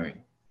primary.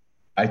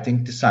 I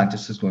think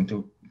DeSantis is going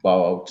to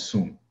bow out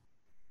soon.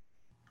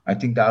 I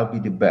think that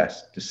would be the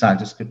best.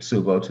 DeSantis could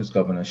serve out his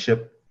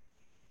governorship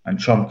and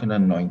Trump can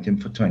anoint him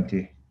for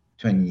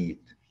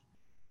 2028.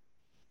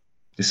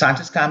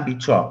 DeSantis can't beat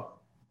Trump.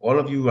 All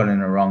of you running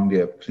around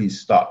there, please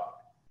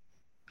stop.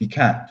 He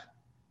can't.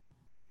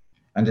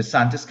 And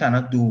DeSantis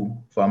cannot do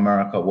for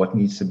America what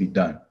needs to be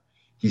done.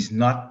 He's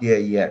not there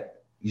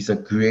yet. He's a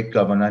great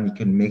governor and he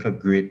can make a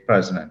great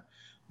president.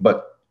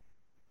 But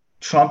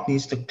Trump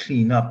needs to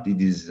clean up the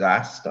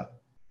disaster.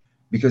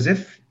 Because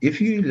if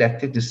you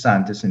elected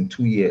DeSantis in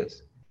 2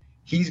 years,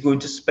 he's going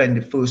to spend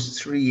the first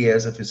 3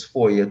 years of his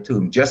 4-year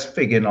term just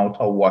figuring out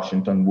how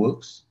Washington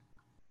works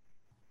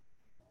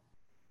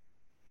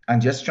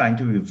and just trying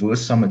to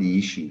reverse some of the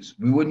issues.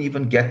 We wouldn't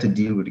even get to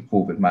deal with the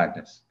COVID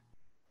madness.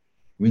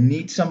 We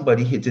need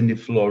somebody hitting the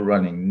floor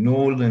running, no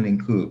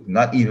learning curve,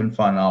 not even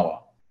for an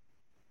hour.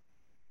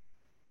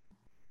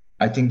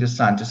 I think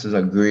DeSantis is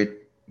a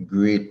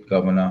great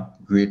governor,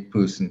 great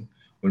person,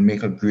 will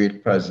make a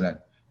great president.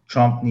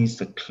 Trump needs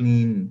to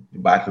clean the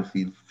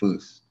battlefield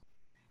first.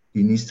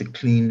 He needs to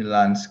clean the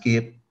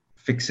landscape,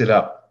 fix it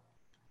up,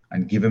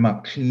 and give him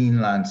a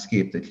clean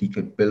landscape that he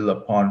could build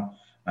upon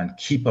and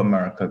keep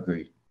America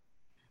great.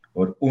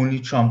 But only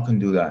Trump can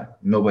do that,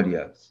 nobody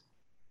else.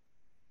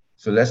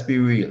 So let's be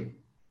real.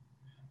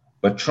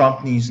 But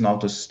Trump needs now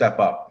to step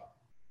up,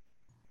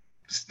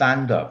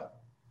 stand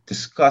up,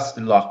 discuss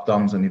the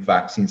lockdowns and the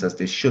vaccines as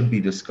they should be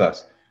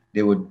discussed.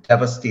 They were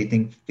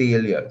devastating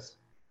failures.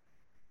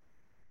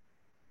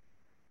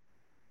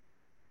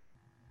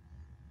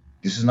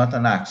 This is not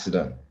an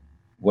accident,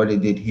 what they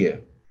did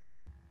here.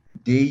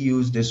 They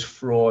used this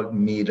fraud,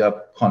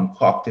 made-up,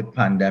 concocted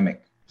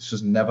pandemic. This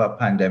was never a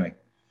pandemic.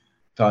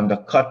 To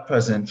undercut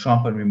President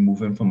Trump and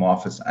remove him from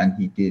office, and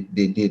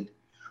they did.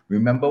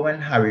 Remember when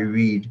Harry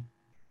Reid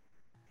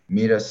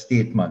made a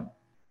statement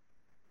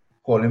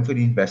calling for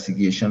the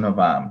investigation of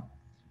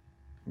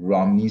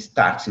Romney's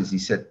taxes? He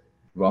said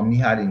Romney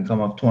had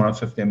income of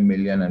 $250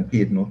 million and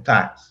paid no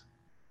tax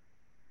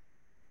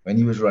when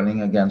he was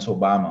running against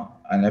Obama.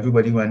 And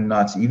everybody went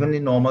nuts. Even the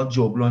normal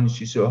Joe Blow on the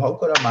street said, how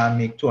could a man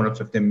make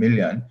 $250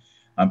 million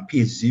and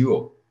pay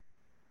zero?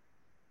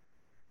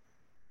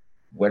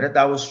 Whether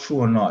that was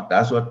true or not,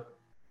 that's what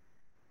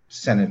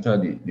Senator,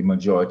 the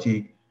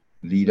majority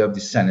leader of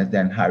the Senate,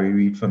 then Harry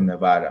Reid from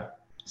Nevada,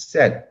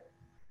 said.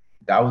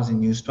 That was in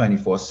News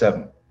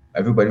 24/7.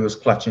 Everybody was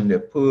clutching their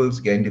pearls,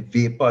 getting the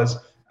vapors,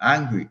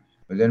 angry.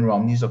 But then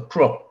Romney's a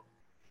crook.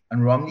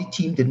 And Romney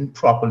team didn't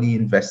properly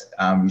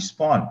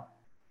respond.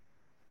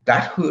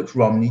 That hurt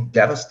Romney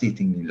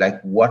devastatingly,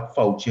 like what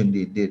Fauci and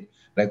they did,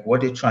 like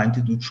what they're trying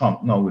to do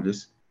Trump now with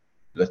this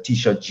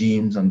Letitia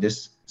James and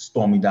this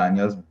Stormy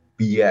Daniels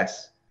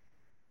BS,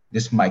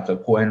 this Michael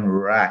Cohen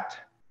rat.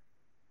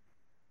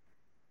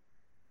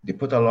 They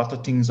put a lot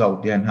of things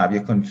out there and have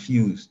you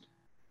confused.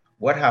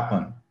 What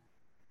happened?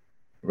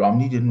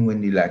 Romney didn't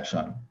win the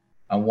election.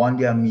 And one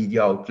day a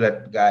media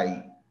outlet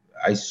guy,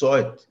 I saw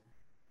it,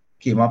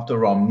 came up to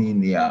Romney in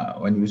the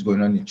when he was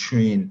going on the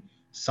train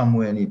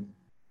somewhere in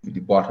the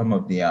bottom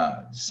of the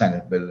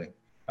Senate building.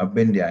 I've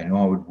been there, I know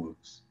how it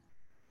works.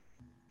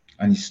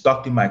 And he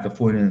stuck the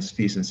microphone in his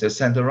face and said,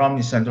 Senator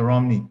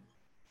Romney.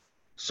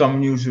 Some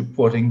news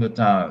reporting that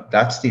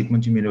that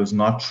statement you made was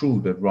not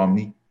true,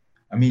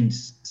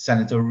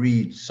 Senator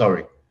Reid,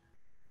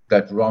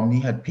 that Romney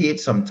had paid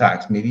some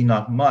tax, maybe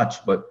not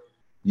much, but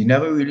you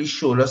never really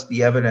showed us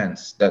the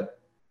evidence that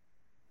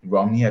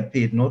Romney had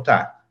paid no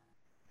tax.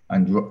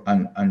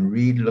 And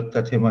Reid looked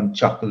at him and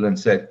chuckled and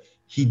said,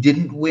 he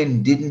didn't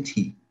win, didn't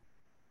he?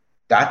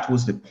 That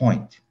was the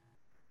point.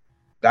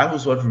 That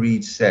was what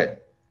Reid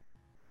said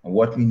and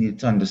what we need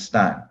to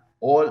understand.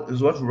 All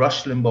is what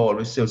Rush Limbaugh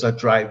always says, a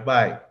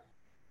drive-by.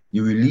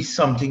 You release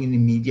something in the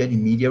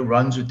media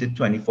runs with it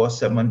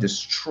 24/7 and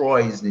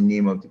destroys the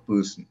name of the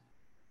person.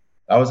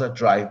 That was a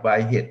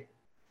drive-by hit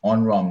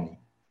on Romney.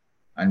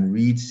 And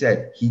Reid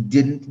said, he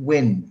didn't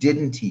win,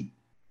 didn't he?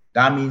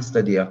 That means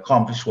that they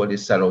accomplished what they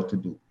set out to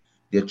do.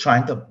 They're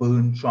trying to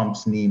burn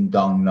Trump's name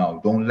down now.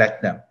 Don't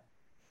let them.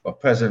 But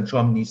President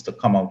Trump needs to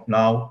come out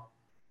now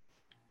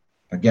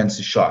against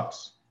the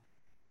shots.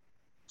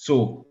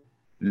 So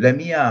let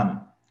me end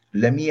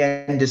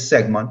this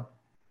segment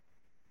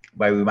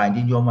by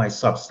reminding you of my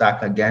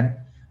Substack again,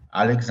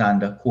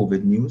 Alexander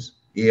COVID News,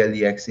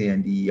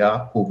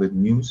 ALEXANDER COVID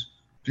News.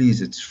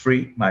 Please, it's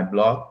free, my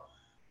blog.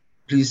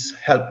 Please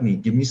help me.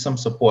 Give me some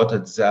support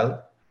at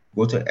Zelle.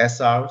 Go to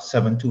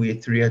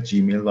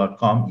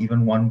sr7283@gmail.com.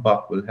 Even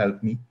 $1 will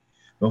help me.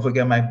 Don't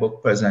forget my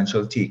book,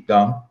 Presidential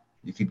Takedown.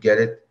 You could get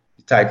it.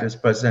 The title is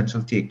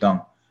Presidential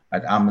Takedown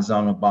at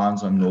Amazon or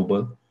Barnes or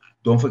Noble.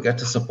 Don't forget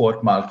to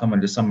support Malcolm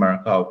and This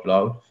America Out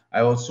Loud.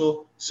 I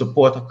also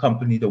support a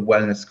company, the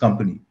Wellness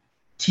Company,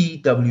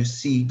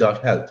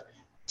 TWC.health.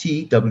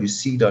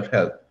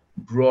 TWC.health.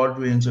 Broad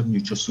range of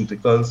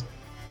nutraceuticals,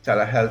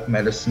 telehealth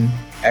medicine,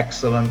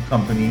 excellent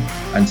company,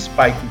 and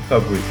spike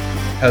recovery.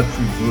 Help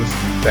reverse the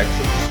effects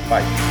of the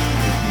spike.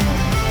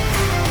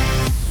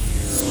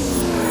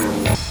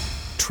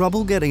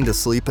 Trouble getting to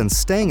sleep and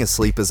staying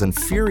asleep is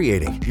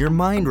infuriating. Your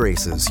mind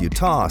races, you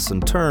toss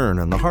and turn,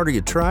 and the harder you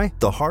try,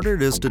 the harder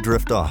it is to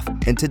drift off.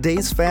 And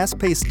today's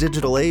fast-paced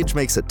digital age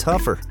makes it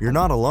tougher. You're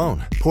not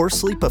alone. Poor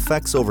sleep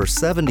affects over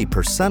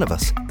 70% of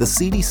us. The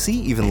CDC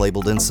even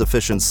labeled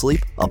insufficient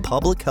sleep a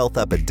public health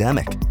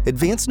epidemic.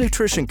 Advanced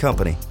nutrition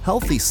company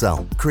Healthy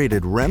Cell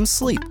created REM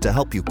sleep to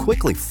help you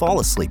quickly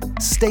fall asleep,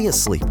 stay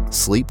asleep,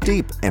 sleep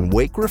deep, and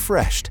wake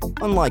refreshed.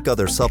 Unlike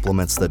other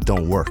supplements that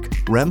don't work,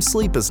 REM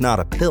sleep is not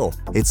a pill.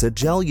 It's a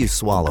gel you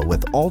swallow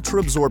with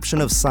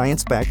ultra-absorption of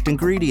science-backed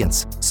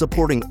ingredients,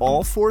 supporting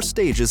all 4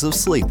 stages of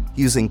sleep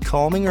using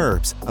calming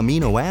herbs,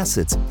 amino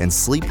acids, and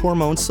sleep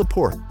hormone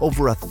support.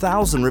 Over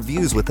 1,000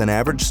 reviews with an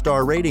average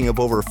star rating of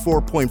over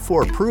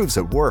 4.4 proves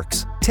it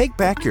works. Take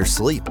back your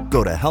sleep.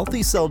 Go to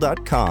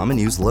healthycell.com and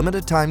use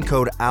limited time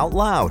code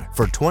OUTLOUD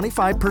for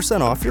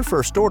 25% off your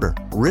first order.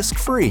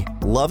 Risk-free.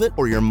 Love it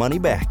or your money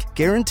back.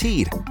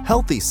 Guaranteed.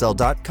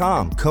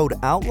 Healthycell.com code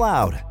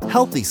OUTLOUD.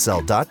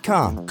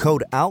 Healthycell.com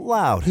code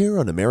OUTLOUD. Here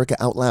on America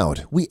Out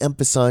Loud, we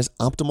emphasize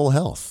optimal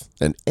health,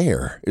 and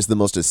air is the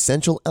most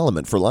essential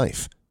element for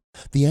life.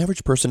 The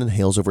average person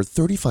inhales over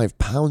 35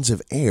 pounds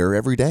of air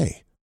every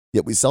day.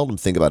 Yet we seldom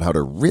think about how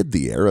to rid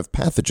the air of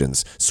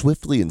pathogens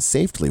swiftly and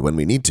safely when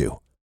we need to.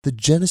 The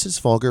Genesis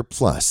Fogger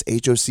Plus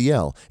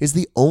HOCl is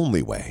the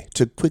only way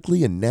to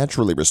quickly and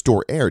naturally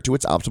restore air to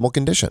its optimal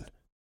condition.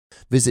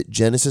 Visit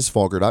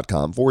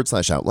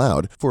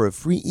genesisfogger.com/outloud for a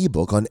free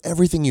ebook on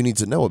everything you need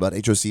to know about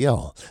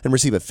HOCl and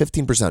receive a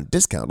 15%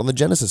 discount on the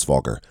Genesis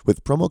Fogger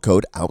with promo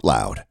code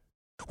OUTLOUD.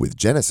 With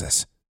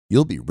Genesis,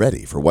 you'll be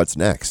ready for what's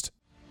next.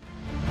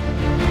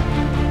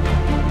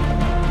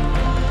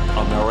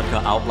 America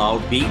Out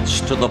Loud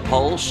beats to the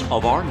pulse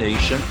of our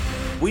nation.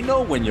 We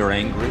know when you're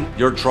angry,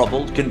 you're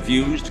troubled,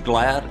 confused,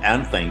 glad,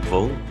 and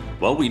thankful.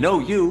 Well, we know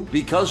you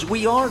because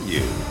we are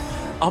you.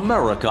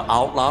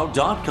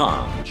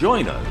 AmericaOutloud.com.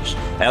 Join us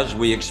as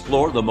we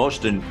explore the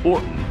most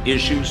important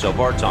issues of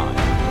our time.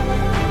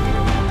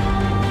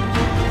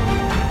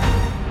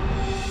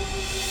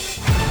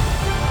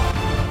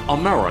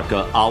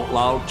 America Out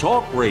Loud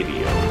Talk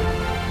Radio.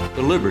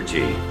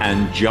 Liberty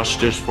and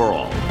justice for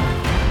all.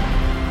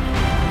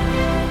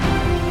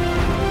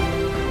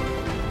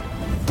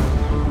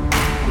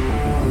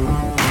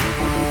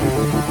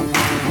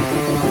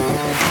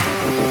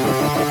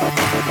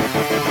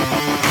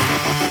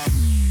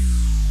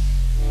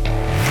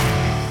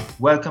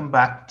 Welcome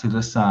back to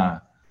this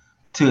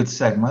third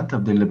segment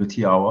of the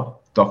Liberty Hour.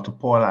 Dr.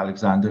 Paul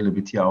Alexander,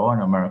 Liberty Hour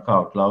on America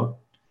Out Loud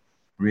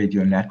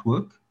Radio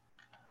Network.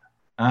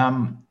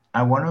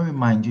 I want to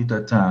remind you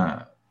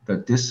that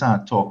this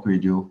talk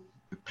radio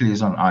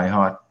plays on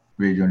iHeart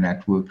Radio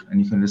Network,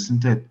 and you can listen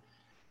to it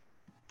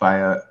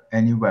via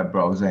any web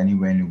browser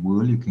anywhere in the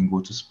world. You can go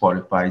to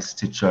Spotify,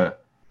 Stitcher,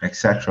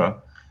 etc.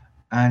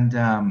 And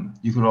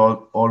you could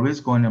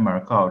always go in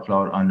America Out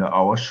Loud under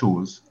our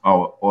shows,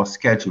 our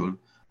schedule,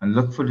 and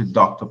look for the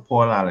Dr.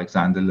 Paul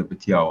Alexander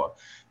Liberty Hour.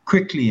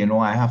 Quickly,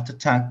 I have to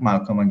thank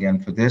Malcolm again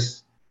for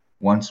this.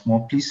 Once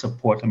more, please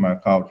support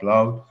America Out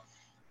Loud.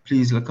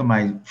 Please look at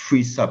my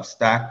free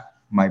Substack,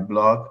 my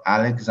blog,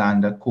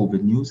 Alexander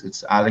COVID News.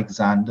 It's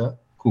Alexander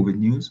COVID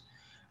News.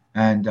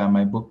 And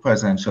my book,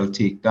 Presidential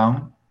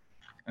Takedown.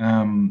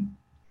 You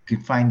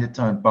can find it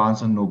on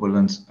Barnes & Noble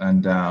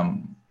and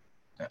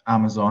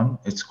Amazon.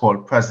 It's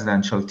called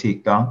Presidential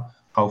Takedown,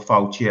 How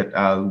Fauci et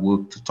al.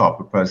 Worked to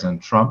Topple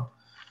President Trump.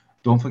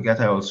 Don't forget,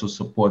 I also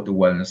support the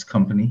Wellness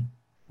Company,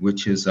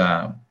 which is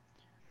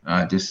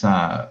this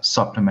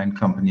supplement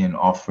company and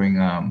offering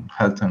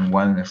health and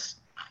wellness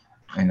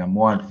in a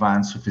more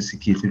advanced,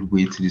 sophisticated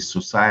way to the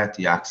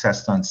society,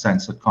 access to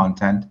uncensored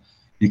content.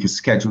 You can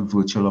schedule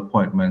virtual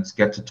appointments,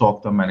 get to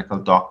talk to a medical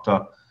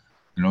doctor,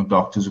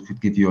 doctors who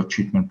could give you a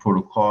treatment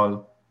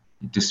protocol,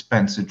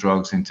 dispense the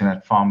drugs,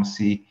 internet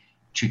pharmacy,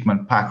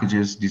 treatment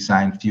packages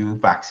designed for you,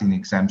 vaccine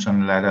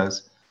exemption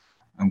letters,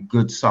 and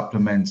good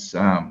supplements,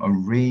 a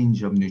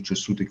range of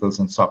nutraceuticals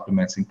and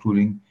supplements,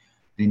 including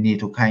the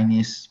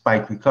nattokinase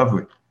spike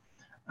recovery.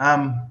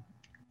 I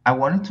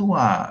wanted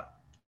to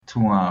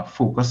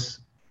focus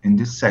in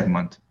this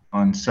segment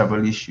on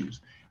several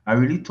issues. I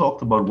really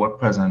talked about what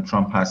President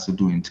Trump has to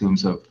do in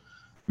terms of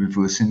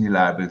reversing the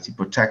liability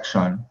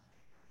protection,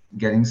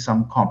 getting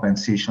some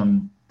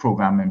compensation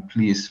program in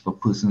place for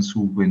persons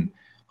who've been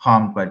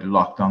harmed by the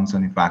lockdowns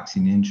and the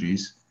vaccine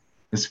injuries.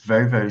 It's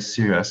very, very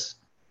serious.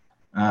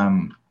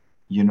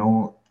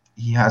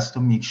 He has to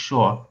make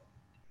sure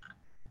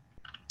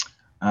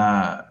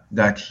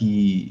that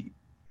he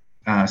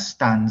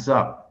stands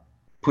up,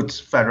 puts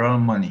federal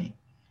money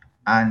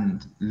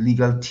and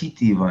legal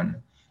teeth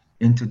even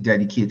into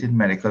dedicated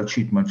medical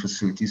treatment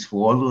facilities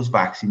for all those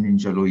vaccine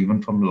injured or even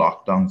from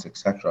lockdowns,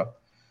 etc.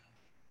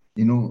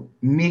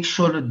 Make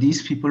sure that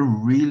these people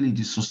really,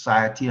 the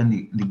society and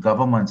the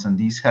governments and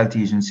these health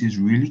agencies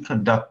really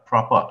conduct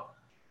proper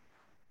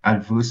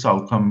adverse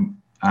outcome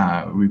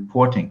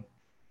reporting.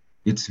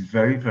 It's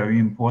very, very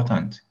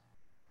important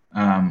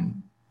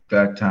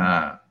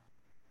that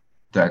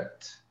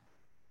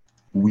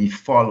we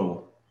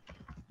follow,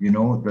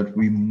 that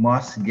we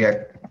must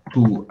get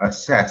to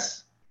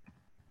assess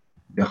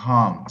the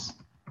harms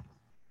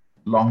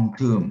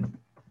long-term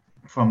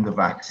from the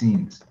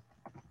vaccines.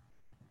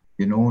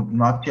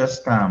 Not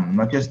just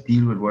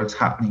deal with what's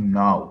happening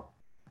now.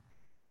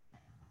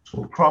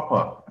 So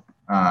proper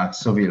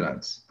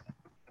surveillance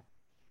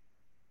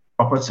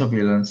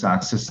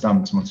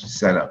systems must be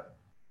set up.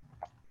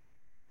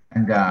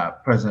 And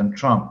President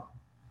Trump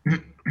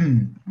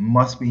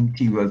must be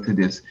integral to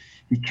this.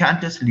 He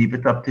can't just leave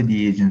it up to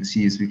the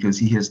agencies because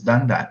he has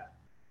done that.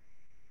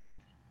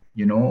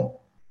 They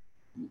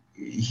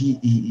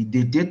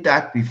did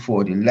that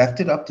before. They left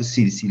it up to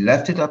CDC,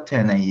 left it up to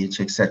NIH,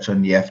 etc.,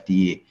 and the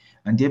FDA,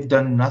 and they've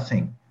done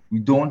nothing. We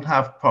don't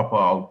have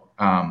proper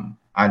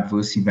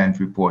adverse event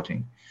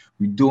reporting.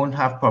 We don't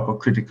have proper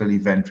critical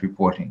event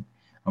reporting,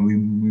 and we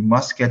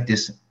must get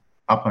this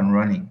up and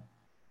running.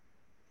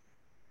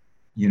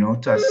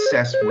 To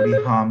assess what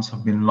the harms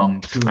have been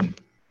long-term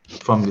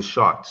from the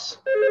shots.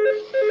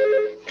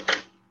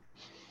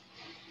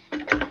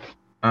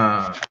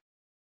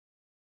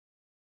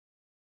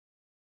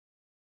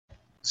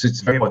 So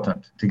it's very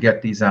important to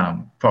get these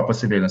proper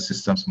surveillance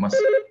systems must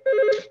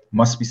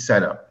be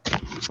set up.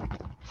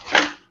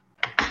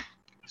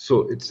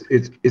 So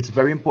it's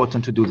very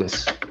important to do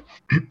this.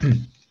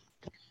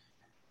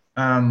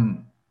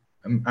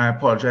 I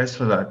apologize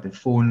for that. The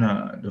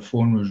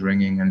phone was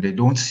ringing, and they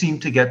don't seem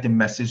to get the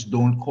message.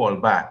 Don't call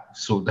back.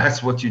 So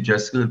that's what you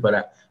just heard.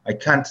 But I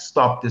can't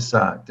stop this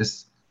show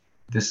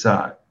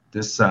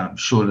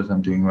that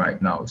I'm doing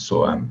right now.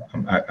 So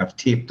I've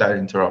taped that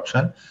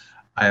interruption.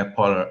 I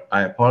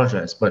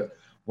apologize. But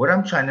what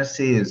I'm trying to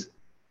say is,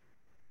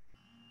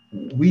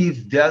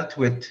 we've dealt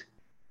with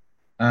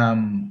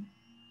the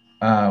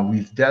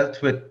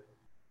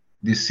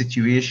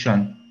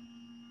situation.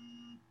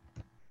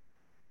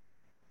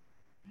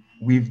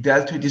 We've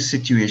dealt with the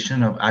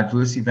situation of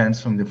adverse events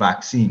from the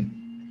vaccine,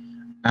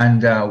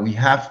 and we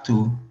have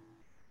to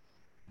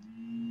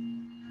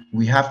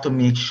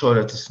make sure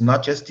that it's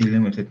not just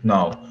dealing with it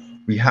now.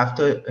 We have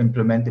to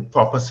implement the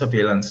proper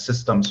surveillance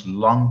systems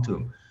long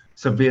term.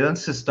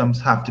 Surveillance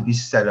systems have to be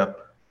set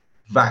up,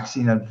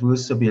 vaccine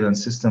adverse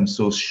surveillance systems,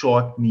 so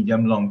short,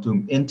 medium, long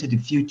term into the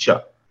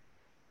future,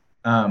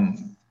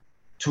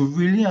 to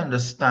really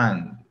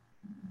understand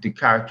the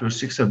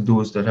characteristics of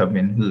those that have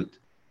been hurt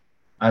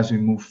as we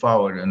move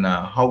forward, and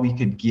how we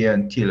could gear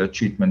and tailor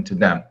treatment to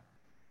them.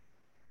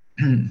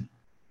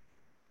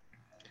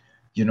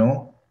 you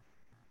know,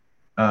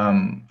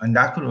 and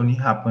that could only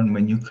happen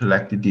when you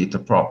collect the data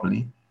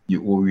properly,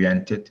 you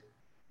orient it,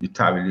 you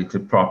tabulate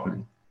it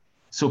properly.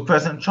 So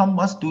President Trump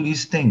must do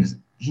these things.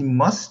 He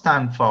must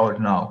stand forward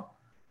now.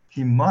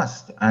 He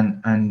must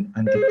and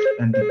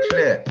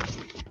declare.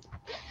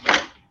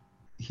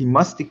 He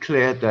must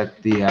declare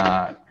that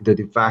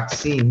the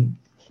vaccine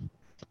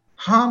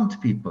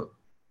harmed people.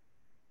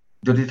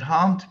 That it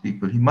harmed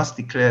people. He must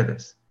declare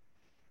this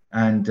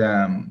and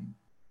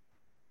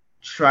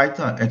try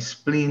to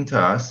explain to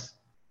us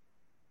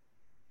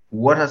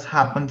what has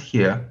happened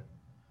here.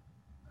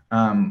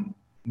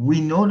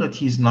 We know that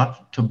he's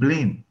not to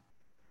blame,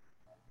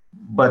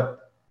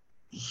 but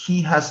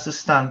he has to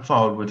stand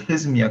forward with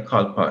his mea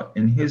culpa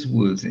in his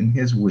words, in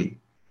his way.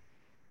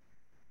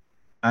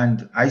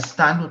 And I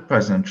stand with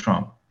President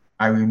Trump.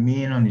 I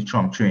remain on the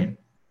Trump train.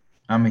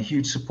 I'm a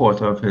huge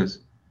supporter of his.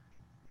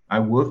 I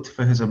worked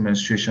for his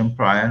administration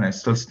prior, and I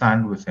still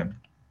stand with him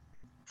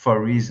for a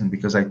reason,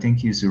 because I think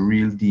he's the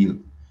real deal.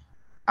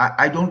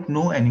 I don't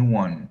know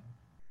anyone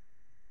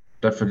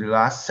that for the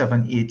last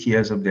 7-8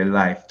 years of their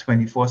life,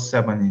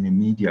 24/7 in the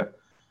media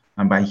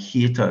and by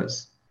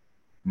haters,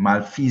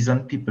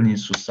 malfeasant people in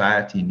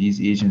society, in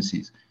these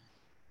agencies,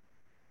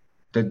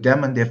 that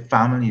them and their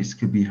families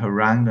could be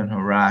harangued and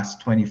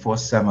harassed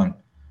 24/7,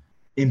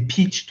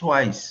 impeached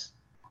twice,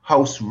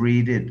 house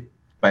raided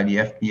by the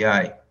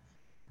FBI,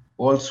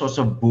 all sorts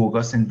of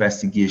bogus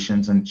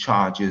investigations and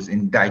charges,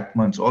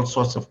 indictments, all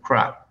sorts of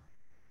crap,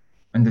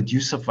 and that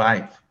you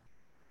survive.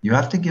 You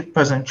have to give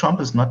President Trump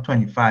is not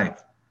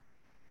 25.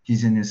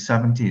 He's in his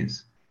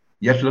 70s.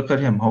 Yet look at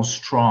him, how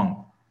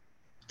strong.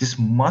 This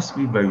must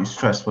be very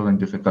stressful and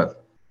difficult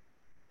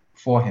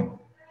for him.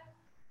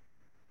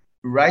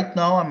 Right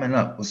now, I'm in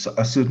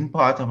a certain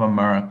part of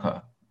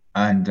America,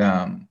 and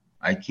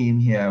I came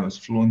here, I was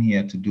flown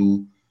here to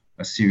do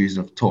a series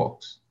of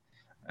talks,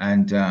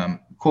 and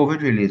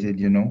COVID related,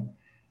 you know,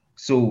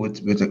 so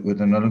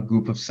with another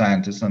group of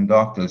scientists and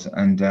doctors,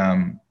 and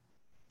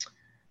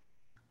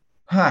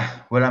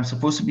well, I'm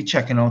supposed to be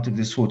checking out of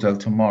this hotel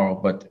tomorrow,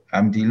 but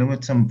I'm dealing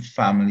with some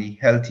family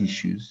health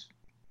issues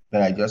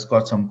that I just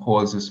got some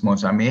calls this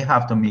month. So I may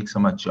have to make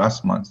some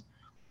adjustments,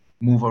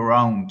 move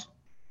around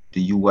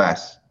the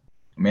US.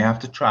 I may have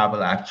to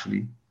travel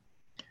actually.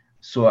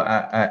 So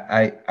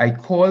I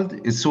called,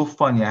 it's so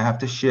funny, I have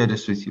to share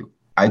this with you.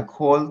 I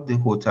called the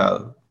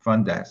hotel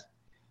front desk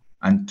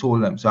and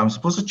told them, so I'm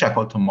supposed to check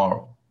out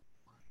tomorrow,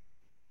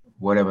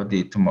 whatever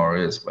date tomorrow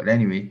is. But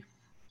anyway,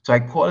 so I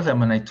called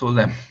them and I told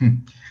them,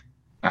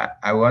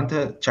 I want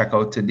to check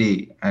out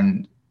today.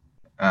 And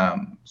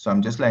so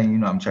I'm just letting you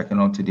know I'm checking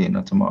out today,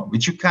 not tomorrow,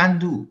 which you can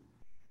do.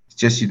 It's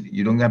just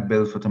you don't get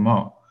billed for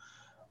tomorrow.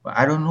 But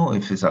I don't know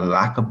if it's a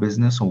lack of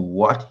business or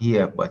what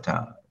here, but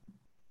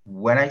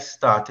when I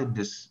started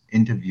this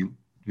interview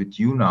with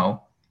you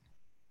now,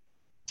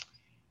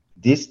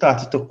 they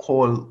started to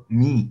call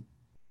me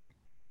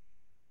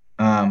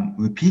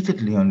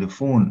repeatedly on the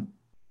phone.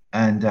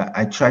 And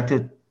I tried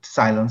to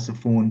silence the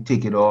phone,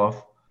 take it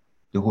off,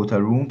 the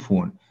hotel room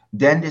phone.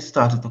 Then they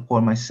started to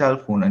call my cell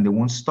phone and they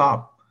won't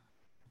stop.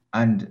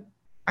 And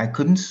I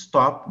couldn't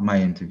stop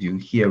my interview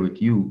here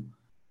with you.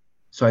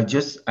 So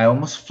I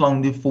almost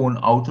flung the phone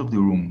out of the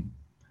room.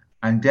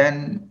 And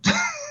then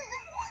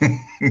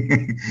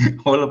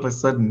all of a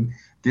sudden,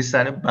 they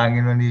started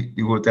banging on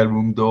the hotel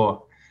room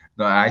door.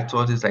 Now, I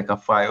thought it's like a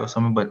fire or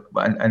something,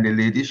 and the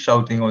lady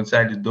shouting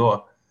outside the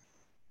door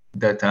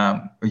that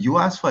you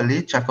asked for a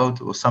late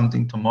checkout or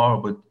something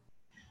tomorrow, but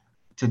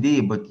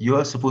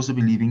you're supposed to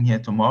be leaving here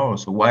tomorrow.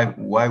 So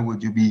why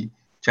would you be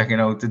checking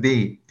out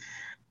today?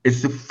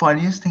 It's the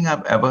funniest thing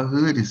I've ever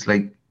heard. It's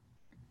like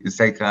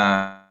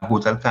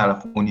Hotel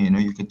California, you know,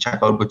 you can check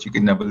out, but you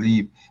can never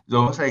leave. It's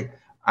almost like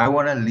I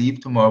want to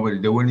leave tomorrow,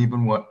 but they wouldn't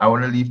even want, I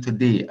want to leave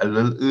today a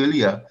little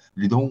earlier.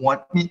 They don't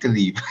want me to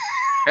leave.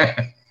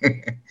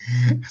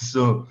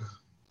 So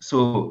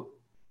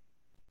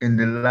in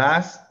the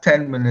last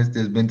 10 minutes,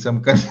 there's been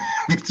some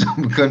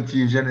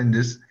confusion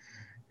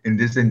in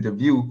this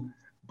interview,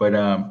 but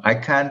I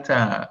can't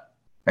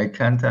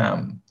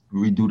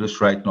redo this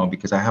right now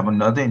because I have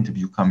another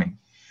interview coming.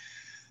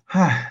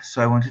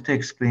 So I wanted to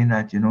explain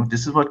that, you know,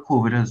 this is what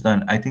COVID has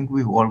done. I think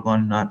we've all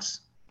gone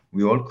nuts.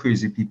 We're all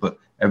crazy people.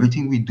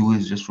 Everything we do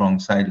is just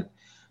wrong-sided.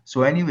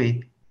 So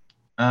anyway,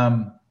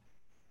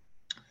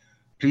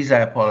 please, I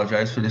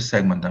apologize for this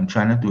segment. I'm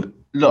trying to do it.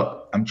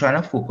 Look, I'm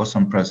trying to focus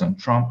on President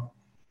Trump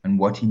and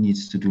what he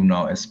needs to do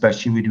now,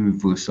 especially with the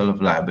reversal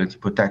of liability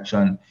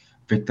protection,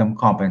 victim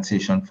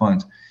compensation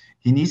funds.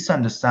 He needs to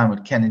understand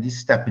with Kennedy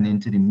stepping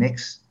into the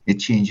mix, it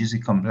changes the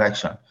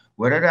complexion.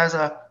 Whether that's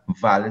a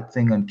valid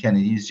thing on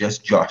Kennedy is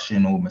just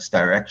joshing or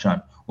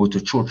misdirection or to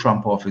throw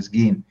Trump off his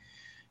game,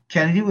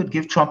 Kennedy would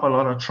give Trump a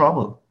lot of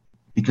trouble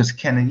because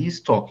Kennedy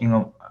is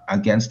talking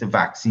against the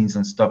vaccines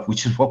and stuff,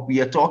 which is what we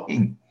are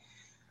talking.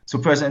 So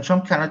President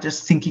Trump cannot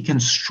just think he can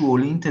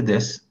stroll into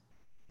this.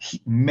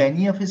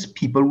 Many of his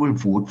people will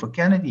vote for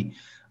Kennedy.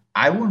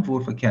 I won't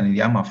vote for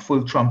Kennedy. I'm a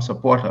full Trump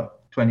supporter,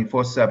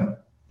 24/7.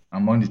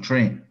 I'm on the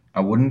train. I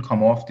wouldn't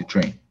come off the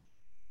train.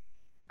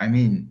 I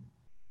mean,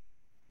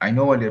 I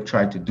know what they've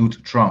tried to do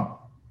to Trump.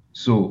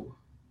 So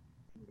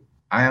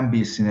I am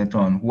basing it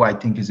on who I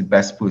think is the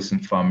best person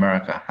for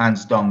America,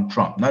 hands down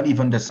Trump, not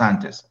even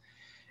DeSantis.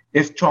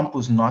 If Trump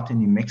was not in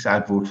the mix,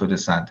 I'd vote for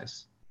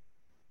DeSantis.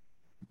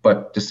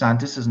 But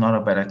DeSantis is not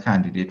a better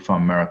candidate for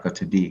America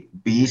today,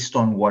 based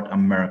on what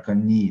America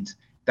needs.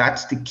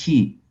 That's the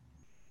key.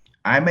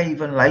 I may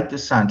even like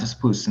DeSantis'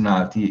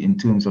 personality in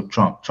terms of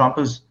Trump. Trump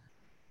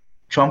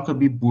could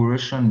be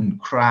boorish and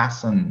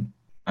crass and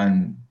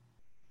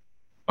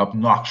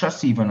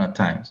obnoxious even at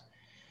times.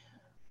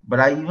 But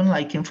I even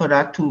like him for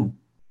that too.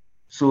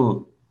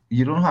 So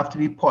you don't have to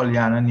be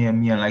Pollyanna near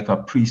me and like a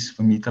priest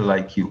for me to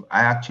like you.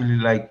 I actually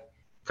like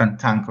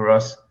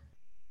cantankerous,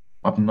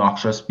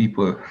 obnoxious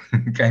people,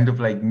 kind of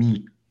like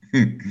me.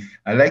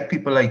 I like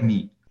people like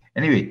me.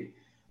 Anyway,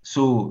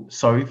 so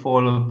sorry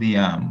for all of the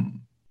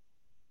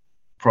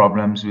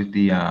problems with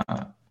the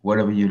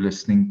whatever you're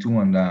listening to,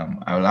 and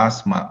I'll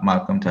ask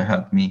Malcolm to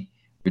help me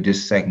with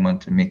this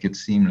segment to make it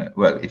seamless.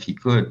 Well, if he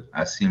could,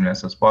 as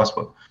seamless as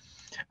possible.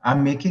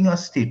 I'm making a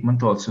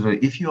statement also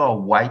that if you are a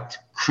white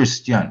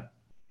Christian,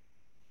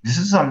 this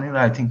is something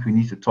that I think we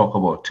need to talk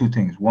about. Two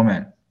things.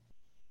 Women.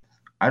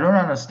 I don't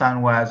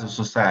understand why as a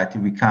society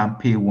we can't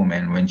pay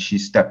women when she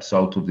steps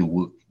out of the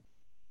work,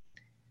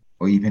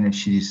 or even if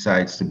she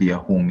decides to be a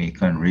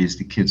homemaker and raise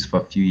the kids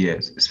for a few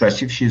years,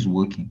 especially if she's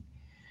working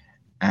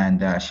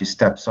and she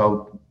steps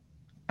out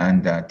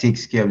and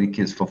takes care of the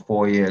kids for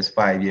 4 years,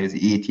 5 years,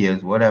 8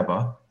 years,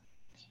 whatever.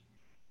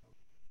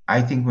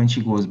 I think when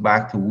she goes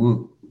back to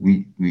work,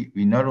 we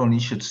not only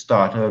should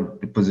start her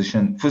the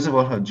position, first of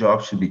all, her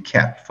job should be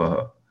kept for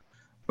her,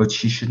 but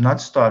she should not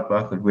start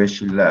back at where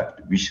she left.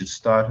 We should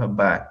start her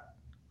back,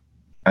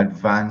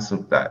 advance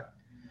of that,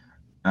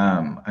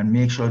 and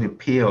make sure the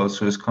pay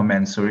also is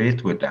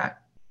commensurate with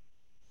that.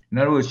 In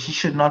other words, she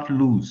should not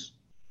lose.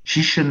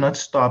 She should not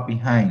start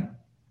behind.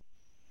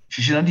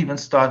 She should not even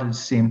start at the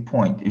same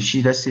point. If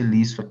she, let's say,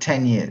 leaves for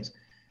 10 years,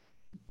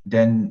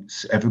 then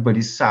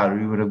everybody's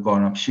salary would have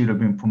gone up. She would have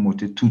been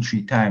promoted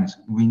 2-3 times.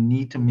 We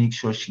need to make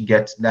sure she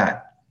gets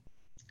that.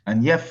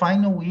 And yeah,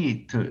 find a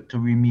way to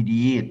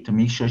remediate, to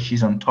make sure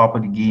she's on top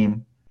of the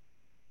game,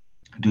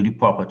 do the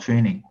proper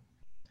training.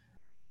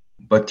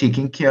 But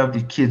taking care of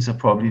the kids are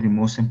probably the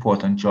most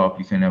important job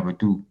you can ever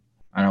do.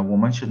 And a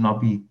woman should not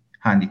be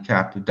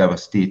handicapped or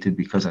devastated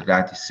because of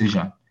that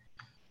decision.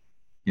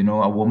 You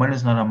know, a woman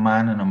is not a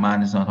man and a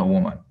man is not a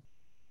woman.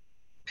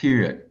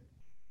 Period.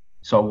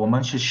 So a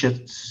woman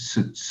should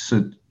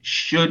sit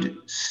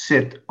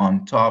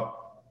on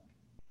top,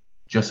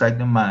 just like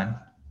the man,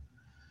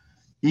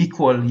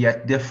 equal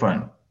yet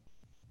different.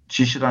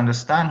 She should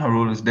understand her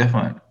role is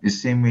different, the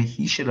same way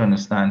he should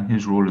understand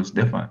his role is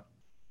different.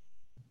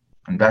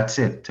 And that's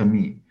it to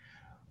me.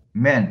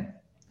 Men,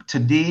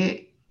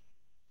 today,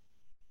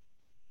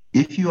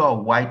 if you are a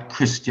white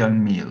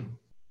Christian male,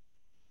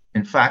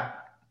 in fact,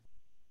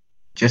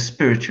 just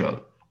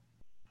spiritual,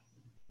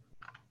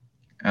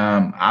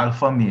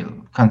 alpha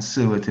male,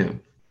 conservative,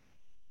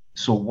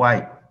 so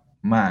white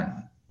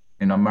man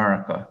in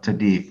America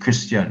today,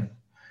 Christian,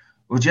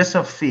 who just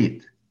have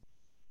faith,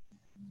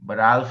 but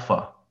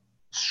alpha,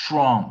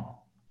 strong,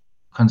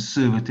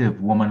 conservative,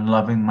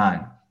 woman-loving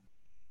man.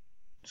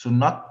 So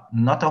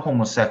not a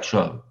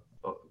homosexual,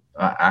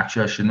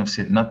 actually I shouldn't have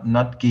said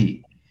not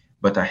gay,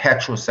 but a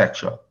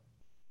heterosexual,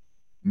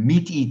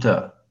 meat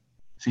eater.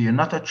 So you're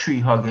not a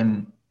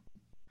tree-hugging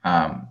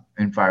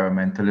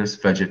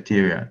environmentalist,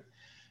 vegetarian.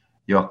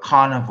 You're a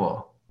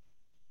carnivore.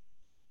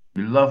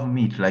 You love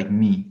meat like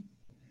me.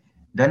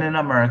 Then in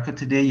America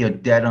today, you're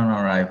dead on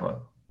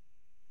arrival.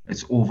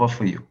 It's over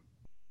for you.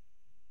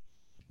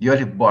 You're at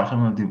the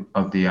bottom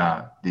of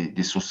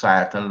the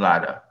societal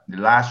ladder, the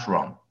last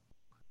rung.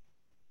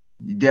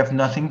 They have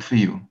nothing for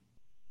you.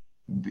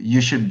 You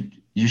should,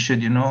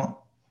 using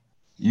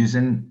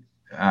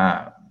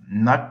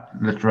not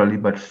literally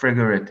but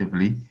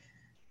figuratively,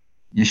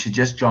 you should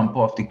just jump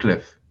off the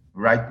cliff.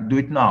 Right? Do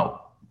it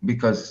now,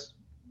 because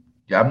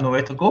you have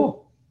nowhere to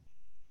go.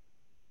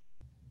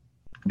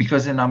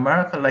 Because in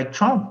America, like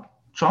Trump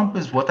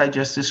is what I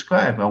just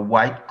described, a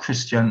white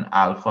Christian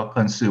alpha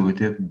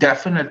conservative,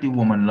 definitely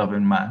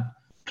woman-loving man,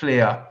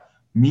 player,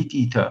 meat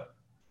eater.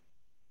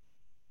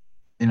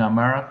 In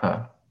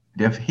America,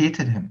 they've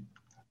hated him.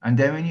 And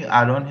then when you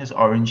add on his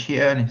orange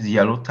hair and his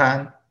yellow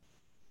tan,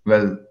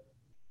 well,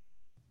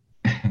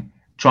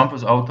 Trump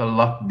is out of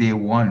luck day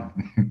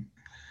one.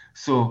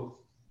 So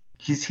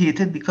he's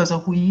hated because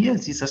of who he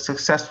is. He's a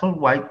successful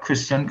white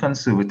Christian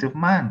conservative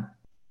man.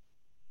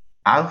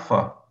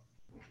 Alpha.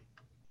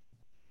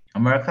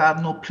 America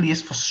have no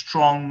place for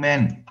strong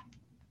men.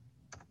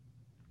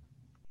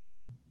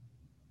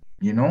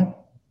 You know?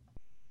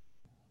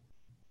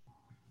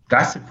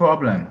 That's the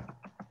problem.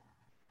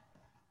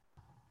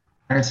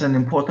 And it's an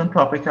important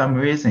topic I'm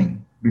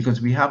raising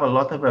because we have a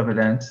lot of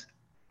evidence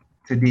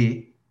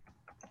today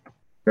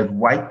that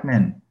white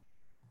men,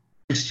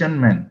 Christian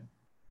men,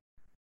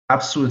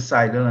 have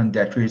suicidal and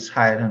death rates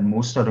higher than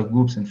most other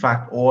groups. In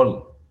fact,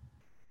 all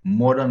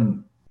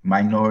modern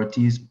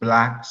minorities,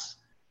 blacks,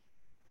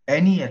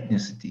 any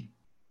ethnicity.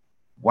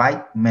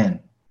 white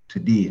men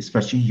today,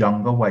 especially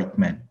younger white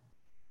men,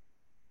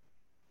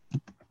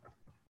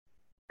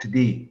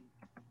 today,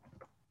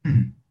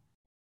 are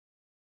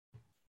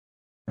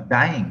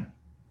dying.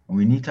 And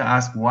we need to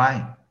ask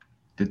why.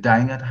 They're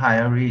dying at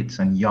higher rates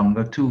and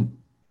younger too.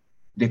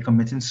 They're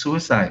committing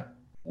suicide.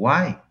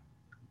 Why?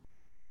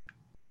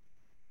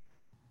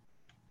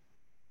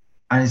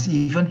 And it's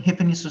even hip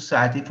in the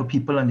society for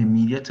people in the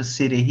media to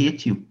say they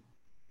hate you.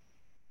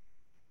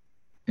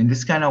 In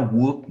this kind of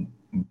woke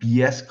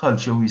BS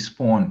culture we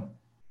spawn,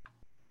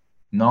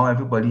 now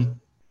everybody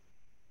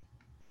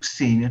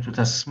saying it with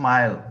a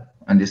smile,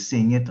 and they're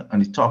saying it on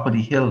the top of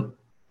the hill.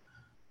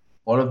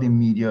 All of the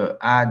media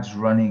ads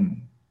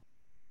running.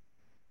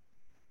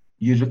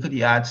 You look at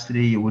the ads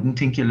today, you wouldn't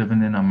think you're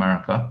living in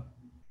America.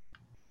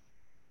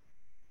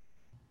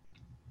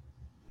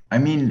 I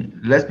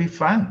mean, let's be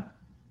frank.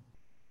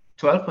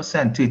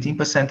 12%,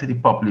 13% of the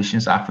population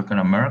is African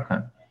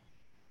American.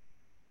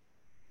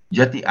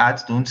 Yet the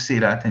ads don't say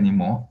that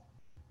anymore.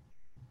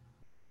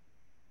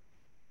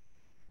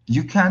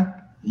 You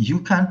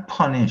can't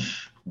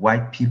punish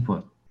white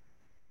people.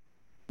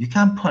 You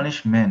can't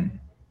punish men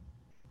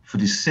for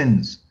the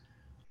sins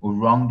or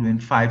wrongdoing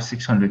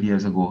 500-600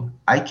 years ago.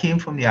 I came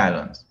from the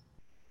islands.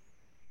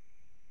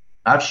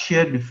 I've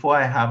shared before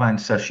I have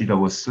ancestry that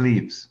was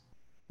slaves,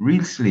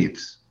 real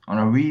slaves, on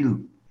a real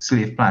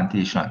slave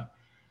plantation.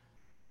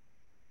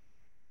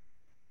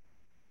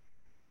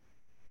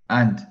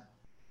 And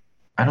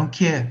I don't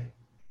care.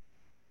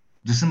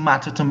 It doesn't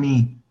matter to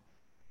me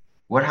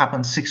what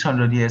happened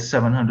 600 years,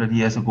 700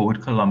 years ago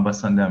with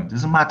Columbus and them. It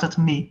doesn't matter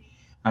to me.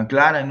 I'm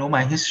glad I know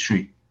my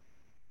history.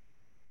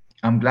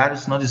 I'm glad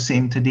it's not the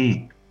same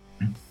today.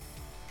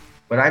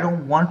 But I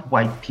don't want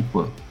white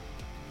people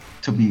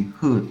to be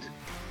hurt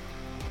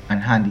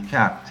and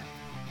handicapped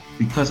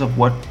because of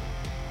what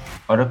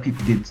other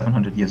people did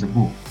 700 years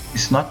ago.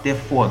 It's not their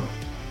fault.